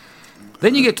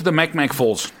 Then you get to the Macmac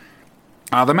Falls.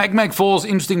 The Macmac Falls,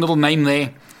 interesting little name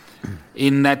there,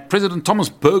 in that President Thomas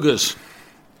Burgers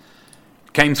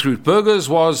came through. Burgers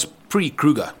was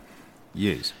pre-Kruger.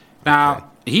 Yes. Now,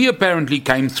 he apparently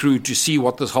came through to see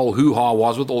what this whole hoo-ha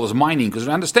was with all this mining. Because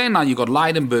understand now, you've got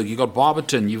Lydenburg, you've got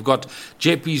Barberton, you've got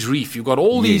Jeppes Reef, you've got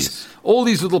all these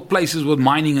little places with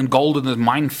mining and gold, and there's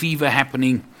mine fever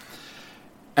happening.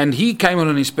 And he came on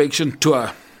an inspection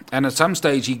tour, and at some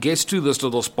stage he gets to this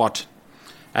little spot,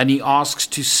 and he asks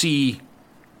to see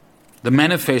the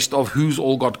manifest of who's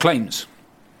all got claims.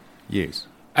 Yes.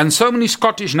 And so many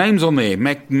Scottish names on there,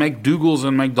 MacDougals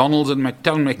and McDonalds and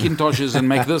McIntoshes and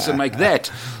Mac this and Mac that.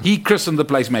 He christened the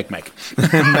place Macmac.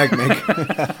 Macmac.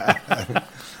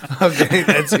 Okay,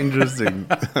 that's interesting.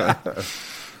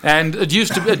 And it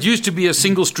used to be a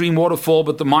single stream waterfall,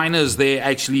 but the miners there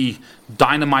actually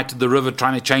dynamited the river,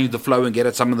 trying to change the flow and get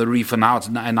at some of the reef. And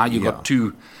now you got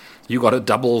two, you got a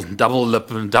double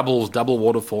lip and double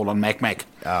waterfall on Macmac.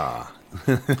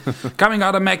 Coming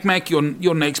out of Macmac,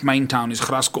 your next main town is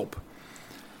Graskop.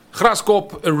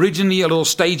 Graskop, originally a little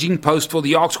staging post for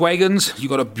the ox wagons. You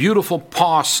got a beautiful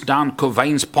pass down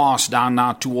Covains Pass down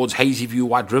now towards Hazyview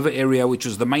White River area, which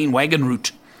was the main wagon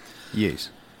route. Yes.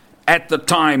 At the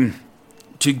time,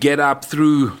 to get up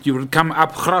through, you would come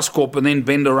up Graskop and then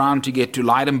bend around to get to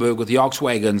Lydenburg with the ox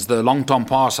wagons. The Long Tom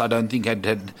Pass, I don't think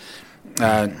it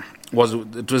was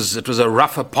a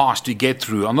rougher pass to get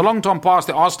through. On the Long Tom Pass,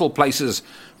 there are still places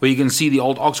where you can see the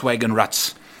old ox wagon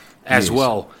ruts as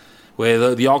well,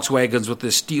 where the ox wagons with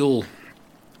the steel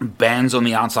bands on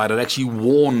the outside are actually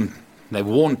they've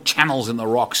worn channels in the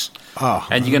rocks.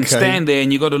 And you can stand there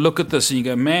and you got to look at this and you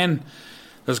go, man,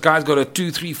 this guy's got a 2,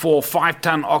 3, 4, 5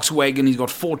 ton ox wagon. He's got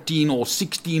 14 or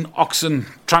 16 oxen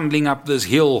trundling up this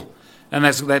hill. And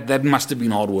that must have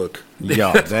been hard work.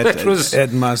 Yeah,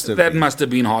 that must have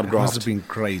been hard graft. Must have been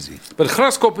crazy. But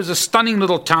Graskop is a stunning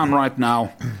little town right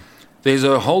now. There's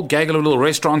a whole gaggle of little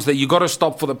restaurants there. You got to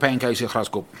stop for the pancakes in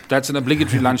Graskop. That's an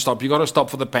obligatory lunch stop. You got to stop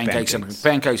for the pancakes in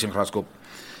Graskop.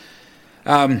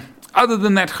 Other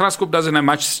than that, Graskop doesn't have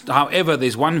much. However,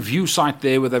 there's one view site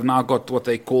there where they've now got what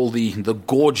they call the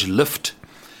Gorge Lift,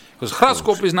 because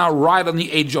Graskop is now right on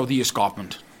the edge of the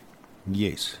escarpment.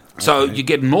 Yes. So you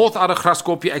get north out of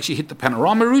Graskop, you actually hit the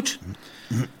panorama route.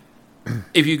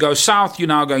 If you go south, you're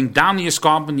now going down the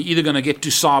escarpment. You're either going to get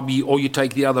to Sabi or you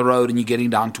take the other road and you're getting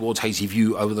down towards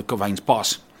Hazyview over the Covains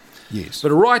Pass. Yes.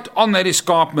 But right on that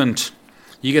escarpment,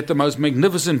 you get the most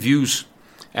magnificent views.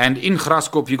 And in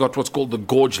Graskop, you got what's called the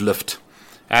Gorge Lift.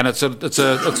 And it's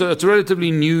a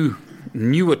relatively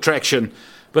new attraction,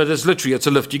 but it's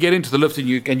a lift. You get into the lift and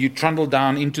you trundle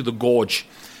down into the gorge.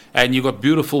 And you've got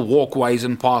beautiful walkways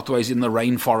and pathways in the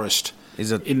rainforest.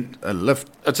 Is it a lift?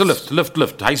 It's a lift,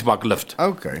 Huisbak lift.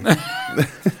 Okay.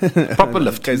 Proper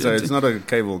lift. Okay, so it's not a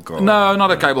cable car. No, not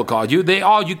a cable car. You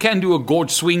can do a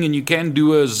gorge swing and you can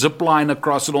do a zip line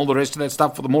across and all the rest of that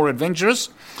stuff for the more adventurous,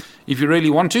 if you really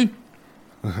want to.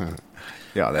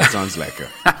 Yeah, that sounds lekker.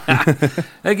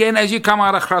 Again, as you come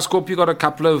out of Graskop, you got a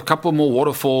couple more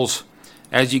waterfalls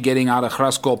as you're getting out of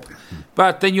Graskop.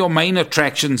 But then your main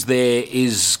attractions there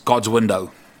is God's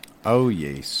Window. Oh,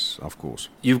 yes, of course.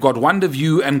 You've got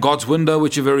Wonderview and God's Window,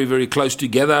 which are very, very close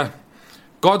together.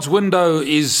 God's Window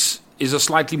is a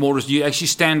slightly more... You actually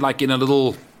stand like in a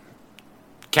little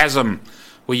chasm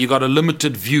where you got a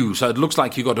limited view. So it looks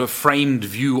like you got a framed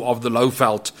view of the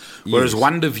Lowveld. Whereas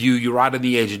Wonderview, you're right on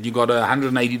the edge and you got a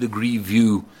 180-degree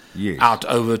view out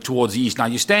over towards the east. Now,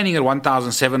 you're standing at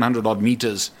 1,700 odd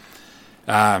meters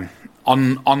on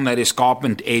that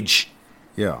escarpment edge.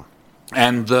 Yeah.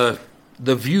 And the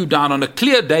view down on a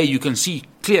clear day, you can see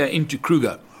clear into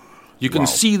Kruger. You can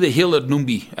see the hill at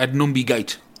Numbi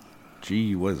Gate.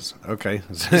 Gee whiz. Okay.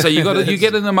 So you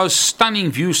get in the most stunning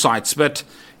view sites, but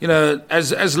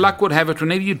as luck would have it,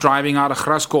 whenever you're driving out of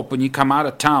Graskop and you come out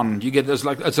of town, you get it's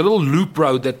a little loop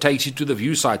road that takes you to the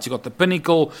view sites. You've got the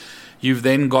Pinnacle, you've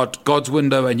then got God's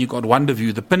Window, and you've got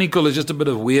Wonderview. The Pinnacle is just a bit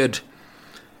of weird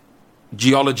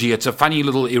geology. It's a funny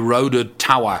little eroded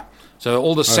tower. So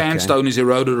all the sandstone is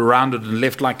eroded around it and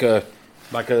left like a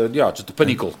just a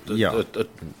pinnacle. A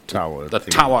tower.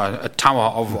 A tower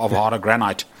of harder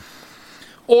granite.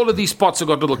 All of these spots have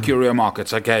got little curio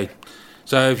markets, okay?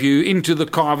 So if you're into the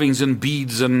carvings and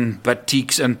beads and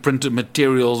batiks and printed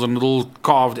materials and little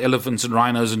carved elephants and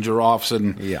rhinos and giraffes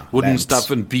and wooden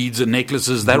stuff and beads and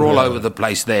necklaces, they're all over the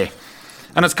place there.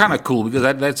 And it's kind of cool because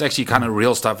that's actually kind of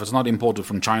real stuff. It's not imported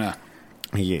from China.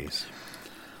 Yes.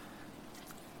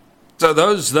 So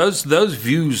those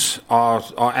views are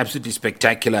absolutely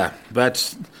spectacular,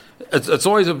 but it's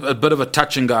always a bit of a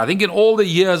touch and go. I think in all the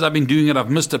years I've been doing it, I've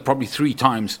missed it probably 3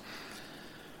 times,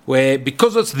 where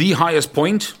because it's the highest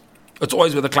point, it's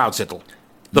always where the clouds settle.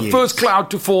 The first cloud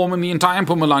to form in the entire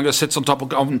Mpumalanga sits on top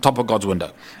of God's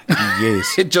Window.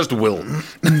 Yes. It just will.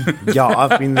 Yeah,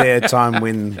 I've been there a time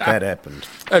when that happened.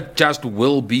 It just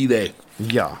will be there.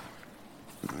 Yeah.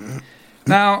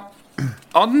 Now,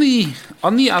 on the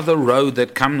other road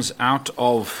that comes out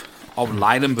of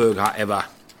Leidenburg, however,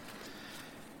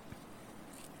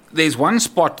 there's one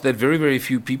spot that very, very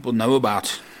few people know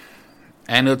about,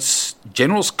 and it's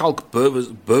General Skalk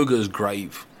Burger's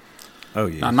grave. Oh,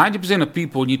 yes. Now, 90% of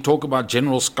people, when you talk about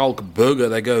General Skalk Burger,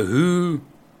 they go, who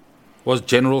was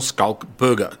General Skalk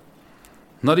Burger?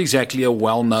 Not exactly a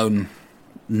well-known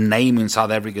name in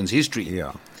South Africans' history.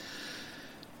 Yeah.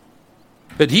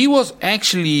 But he was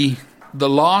actually the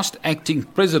last acting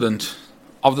president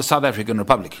of the South African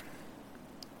Republic.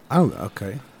 Oh,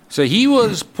 okay. So he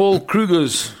was Paul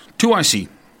Kruger's 2IC,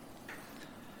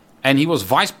 and he was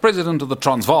vice president of the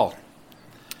Transvaal.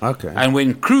 Okay. And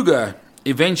when Kruger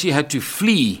eventually had to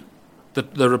flee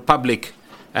the Republic,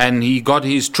 and he got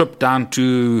his trip down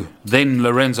to then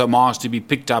Lorenzo Mars to be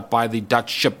picked up by the Dutch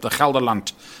ship, the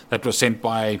Gelderland, that was sent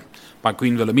by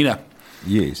Queen Wilhelmina.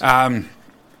 Yes.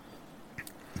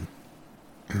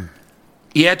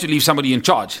 He had to leave somebody in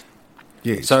charge.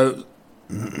 Yes. So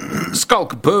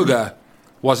Skalk Burger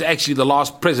was actually the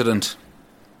last president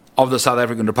of the South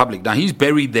African Republic. Now, he's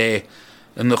buried there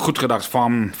in the Goedgedags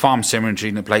farm cemetery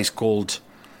in a place called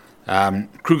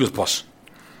Krugersbos.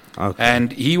 Okay.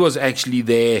 And he was actually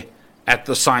there at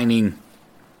the signing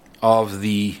of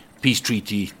the peace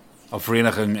treaty of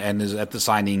Vereniging and is at the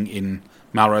signing in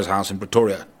Melrose House in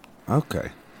Pretoria. Okay.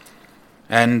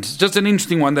 And just an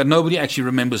interesting one that nobody actually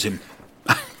remembers him.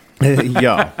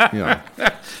 Yeah.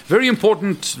 Very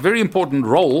important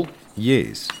role.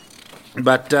 Yes.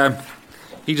 But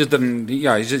he just didn't.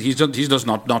 Yeah, he's just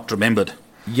not remembered.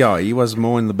 Yeah, he was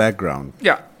more in the background.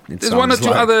 Yeah, there's one or two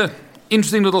other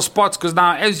interesting little spots because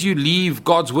now as you leave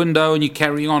God's Window and you're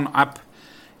carrying on up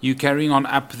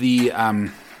the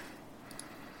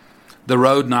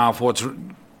road now for what's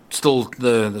still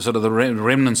the sort of the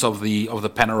remnants of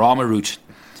the panorama route,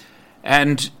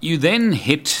 and you then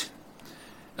hit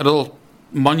a little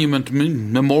monument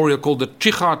memorial called the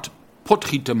Trichard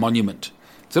Potgieter Monument.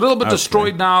 It's a little bit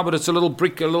destroyed now, but it's a little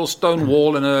brick, a little stone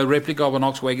wall, and a replica of an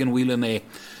Volkswagen wheel in there.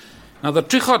 Now, the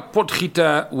Trichard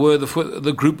Potgieter were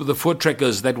the group of the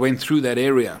Voortrekkers that went through that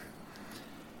area.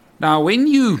 Now, when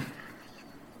you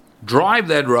drive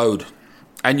that road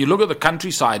and you look at the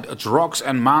countryside, it's rocks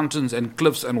and mountains and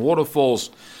cliffs and waterfalls.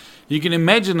 You can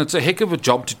imagine it's a heck of a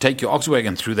job to take your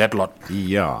Volkswagen through that lot.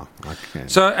 Yeah, I can.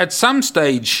 So at some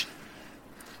stage,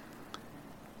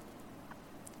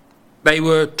 they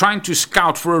were trying to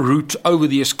scout for a route over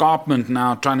the escarpment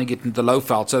now, trying to get into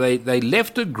Lowveld. So they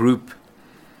left a group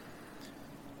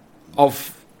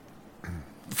of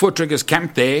Voortrekkers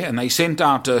camped there, and they sent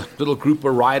out a little group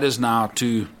of riders now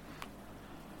to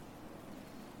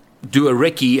do a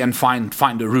recce and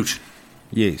find a route.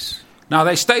 Yes. Now,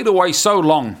 they stayed away so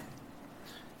long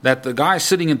that the guys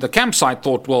sitting at the campsite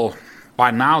thought, well,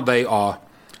 by now they are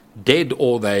dead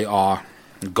or they are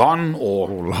gone or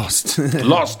lost.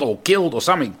 lost or killed or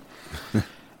something.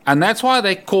 And that's why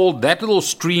they called that little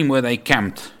stream where they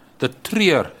camped the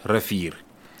Trier Rivier.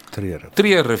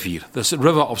 Trier Rivier, this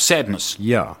river of sadness.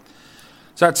 Yeah.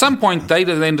 So at some point, they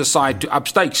then decide to up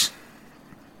stakes.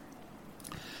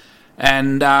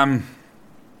 And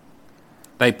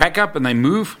they pack up and they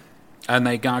move and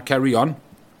they carry on.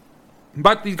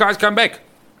 But these guys come back.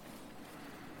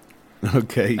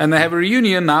 Okay. And they have a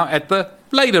reunion now at the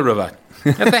Blyde River.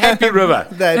 At the Happy River.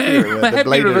 The Happy River. The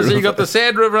Happy River. So you got the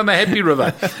sad river and the Happy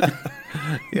River.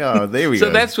 Yeah, there we go.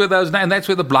 So that's where that's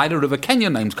where the Blythe River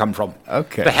Canyon names come from.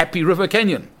 Okay. The Happy River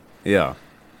Canyon. Yeah.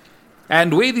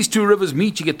 And where these two rivers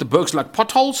meet, you get the Bergslag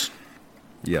potholes.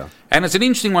 Yeah. And it's an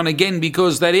interesting one again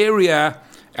because that area,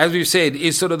 as we've said,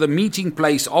 is sort of the meeting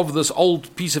place of this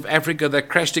old piece of Africa that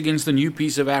crashed against the new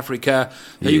piece of Africa.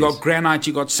 Yes. You've got granite,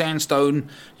 you've got sandstone,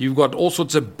 you've got all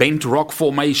sorts of bent rock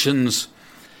formations.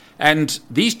 And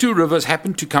these two rivers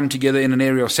happen to come together in an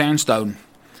area of sandstone.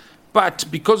 But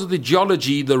because of the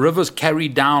geology, the rivers carry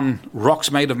down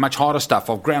rocks made of much harder stuff,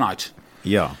 of granite.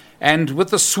 Yeah. And with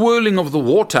the swirling of the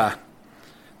water,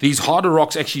 these harder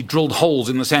rocks actually drilled holes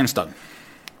in the sandstone.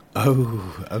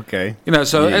 Oh, okay.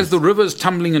 So as the river's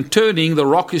tumbling and turning, the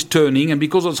rock is turning, and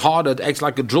because it's harder, it acts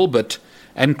like a drill bit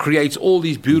and creates all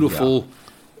these beautiful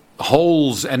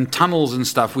holes and tunnels and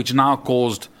stuff, which now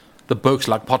caused the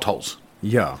Bergslag potholes.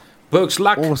 Yeah.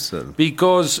 Bergslag, awesome.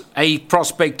 Because a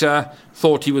prospector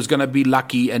thought he was going to be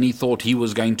lucky and he thought he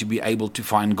was going to be able to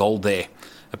find gold there.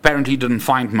 Apparently, he didn't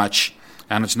find much,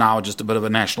 and it's now just a bit of a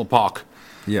national park.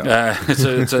 Yeah.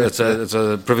 It's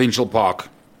a provincial park.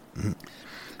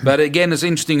 But again, it's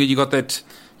interesting that you got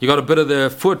a bit of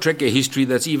the Voortrekker history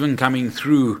that's even coming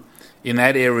through in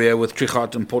that area with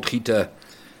Trichard and Potgieter,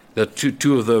 the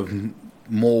two of the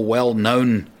more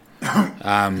well-known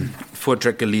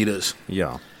Voortrekker leaders.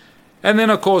 Yeah. And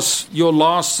then, of course, your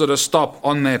last sort of stop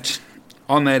on that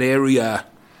area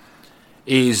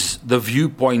is the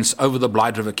viewpoints over the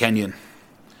Blythe River Canyon.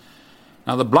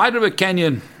 Now, the Blythe River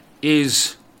Canyon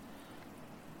is,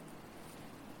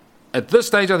 at this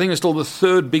stage, I think it's still the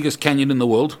third biggest canyon in the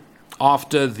world,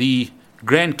 after the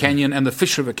Grand Canyon and the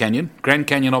Fish River Canyon. Grand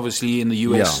Canyon, obviously, in the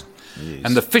US,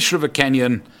 and the Fish River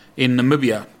Canyon in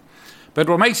Namibia. But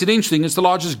what makes it interesting, it's the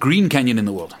largest green canyon in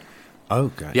the world.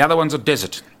 Okay. The other ones are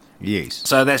desert. Yes.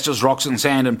 So that's just rocks and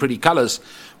sand and pretty colors,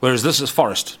 whereas this is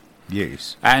forest.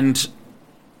 Yes. And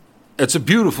it's a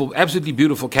beautiful, absolutely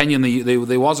beautiful canyon.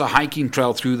 There was a hiking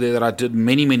trail through there that I did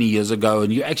many, many years ago,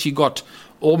 and you actually got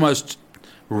almost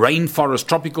rainforest,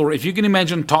 tropical. If you can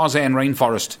imagine Tarzan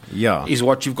rainforest, is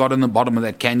what you've got in the bottom of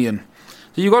that canyon.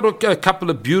 So you've got a couple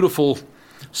of beautiful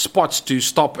spots to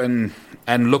stop and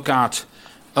look out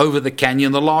over the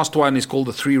canyon. The last one is called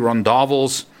the Three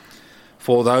Rondavels.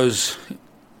 For those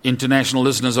international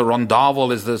listeners, a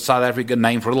rondavel is the South African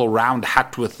name for a little round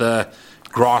hut with a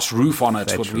grass roof on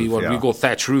it, what we call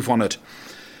thatch roof on it.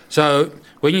 So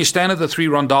when you stand at the Three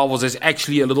Rondavels, there's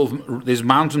actually there's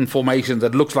mountain formations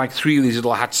that looks like three of these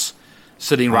little huts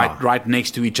sitting right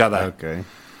next to each other. Okay.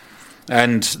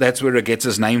 And that's where it gets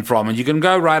its name from. And you can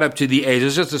go right up to the edge.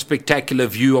 It's just a spectacular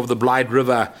view of the Blythe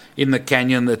River in the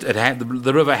canyon.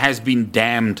 The river has been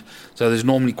dammed, so there's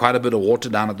normally quite a bit of water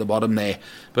down at the bottom there.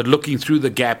 But looking through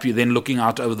the gap, you're then looking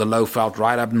out over the Lowveld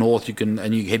right up north.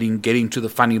 You're getting to the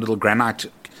funny little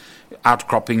granite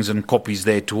outcroppings and koppies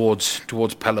there towards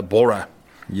Palabora.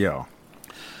 Yeah.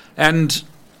 And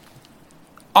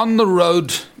on the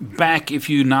road back, if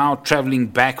you're now traveling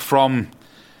back from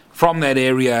that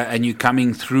area and you're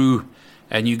coming through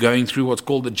and you're going through what's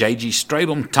called the JG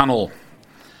Strydom Tunnel.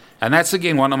 And that's,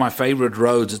 again, one of my favorite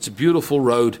roads. It's a beautiful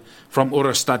road from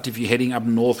Ohrastad. If you're heading up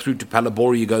north through to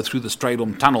Palabora, you go through the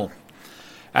Strydom Tunnel.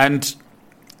 And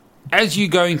as you're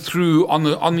going through on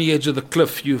the edge of the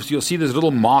cliff, you'll see this little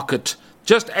market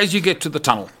just as you get to the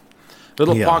tunnel.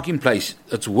 Little parking place.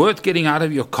 It's worth getting out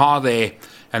of your car there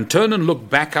and turn and look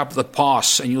back up the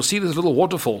pass, and you'll see this little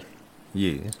waterfall.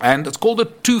 Yes. And it's called a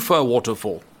Tufa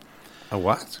waterfall. A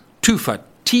what? Tufa,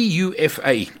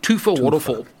 T-U-F-A, Tufa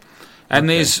waterfall. And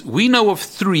we know of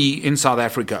 3 in South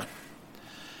Africa.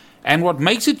 And what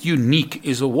makes it unique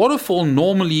is a waterfall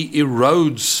normally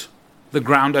erodes the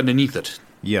ground underneath it.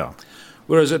 Yeah.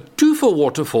 Whereas a Tufa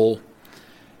waterfall,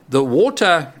 the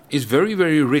water is very,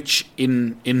 very rich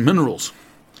in minerals.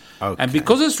 Okay. And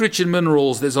because it's rich in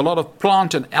minerals, there's a lot of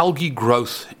plant and algae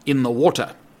growth in the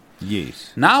water.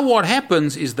 Yes. Now what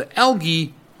happens is the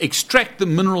algae extract the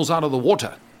minerals out of the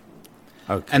water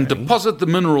and deposit the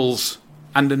minerals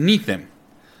underneath them.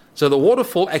 So the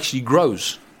waterfall actually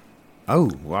grows.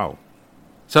 Oh, wow.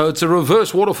 So it's a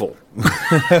reverse waterfall.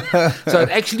 So it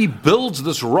actually builds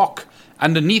this rock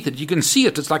underneath it. You can see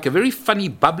it. It's like a very funny,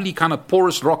 bubbly kind of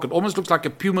porous rock. It almost looks like a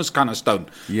pumice kind of stone.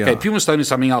 Yeah. Okay, pumice stone is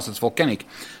something else. It's volcanic.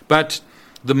 But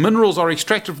the minerals are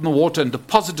extracted from the water and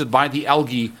deposited by the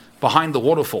algae behind the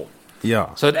waterfall.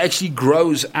 Yeah. So it actually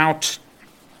grows out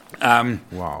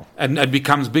wow. and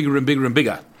becomes bigger and bigger and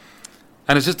bigger.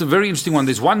 And it's just a very interesting one.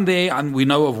 There's one there, and we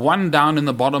know of one down in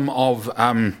the bottom of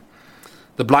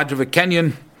the Blythe River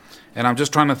Canyon. And I'm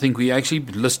just trying to think. We actually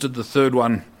listed the third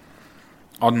one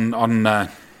on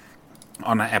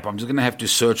on an app. I'm just going to have to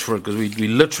search for it because we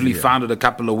literally found it a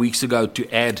couple of weeks ago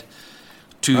to add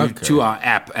to our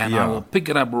app. And I will pick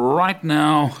it up right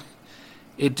now.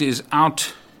 It is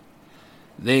out.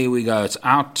 There we go. It's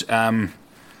out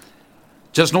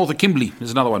just north of Kimberley.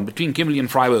 There's another one. Between Kimberley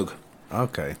and Freiburg.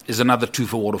 Okay. Is another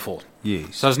Tufa waterfall.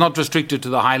 Yes. So it's not restricted to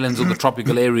the highlands or the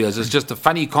tropical areas. It's just a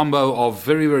funny combo of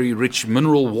very, very rich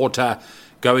mineral water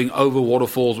going over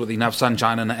waterfalls with enough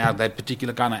sunshine and that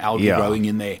particular kind of algae growing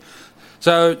in there.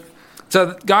 So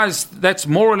guys, that's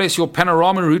more or less your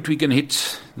panorama route. We can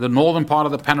hit the northern part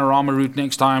of the panorama route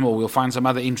next time, or we'll find some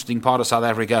other interesting part of South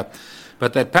Africa.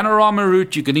 But that panorama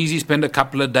route, you can easily spend a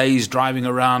couple of days driving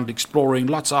around, exploring,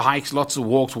 lots of hikes, lots of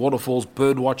walks, waterfalls,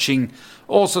 bird watching,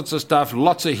 all sorts of stuff,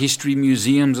 lots of history,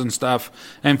 museums and stuff.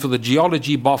 And for the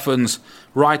geology boffins,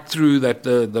 right through that,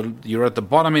 you're at the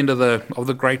bottom end of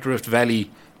the Great Rift Valley.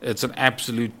 It's an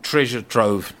absolute treasure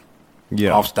trove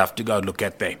of stuff to go look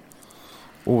at there.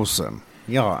 Awesome.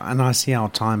 Yeah, and I see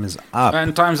our time is up.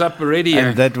 And time's up already.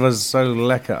 And that was so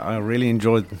lekker. I really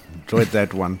enjoyed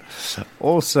that one.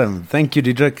 Awesome. Thank you,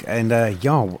 Diederik. And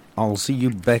I'll see you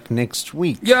back next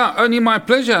week. Yeah, only my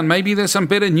pleasure. And maybe there's some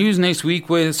better news next week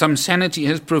where some sanity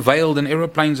has prevailed and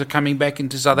aeroplanes are coming back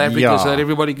into South Africa so that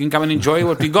everybody can come and enjoy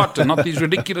what we got and not these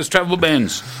ridiculous travel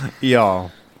bans. Yeah.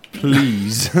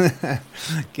 Please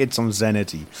get some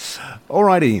sanity.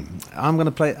 Alrighty, I'm going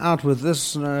to play out with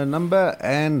this number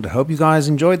and hope you guys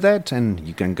enjoyed that. And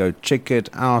you can go check it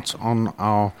out on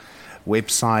our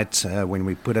website when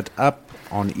we put it up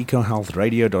on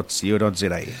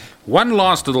ecohealthradio.co.za. One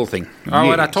last little thing.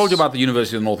 Oh, and I told you about the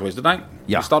University of the Northwest, didn't I?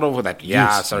 Yeah. We'll start off with that.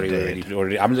 Yeah, yes, sorry.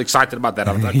 Already. I'm excited about that.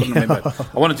 I couldn't remember.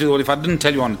 I wanted to, if I didn't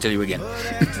tell you, I want to tell you again.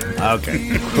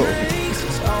 Okay, cool.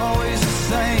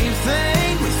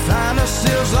 Find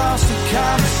ourselves lost in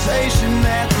conversation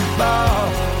at the bar.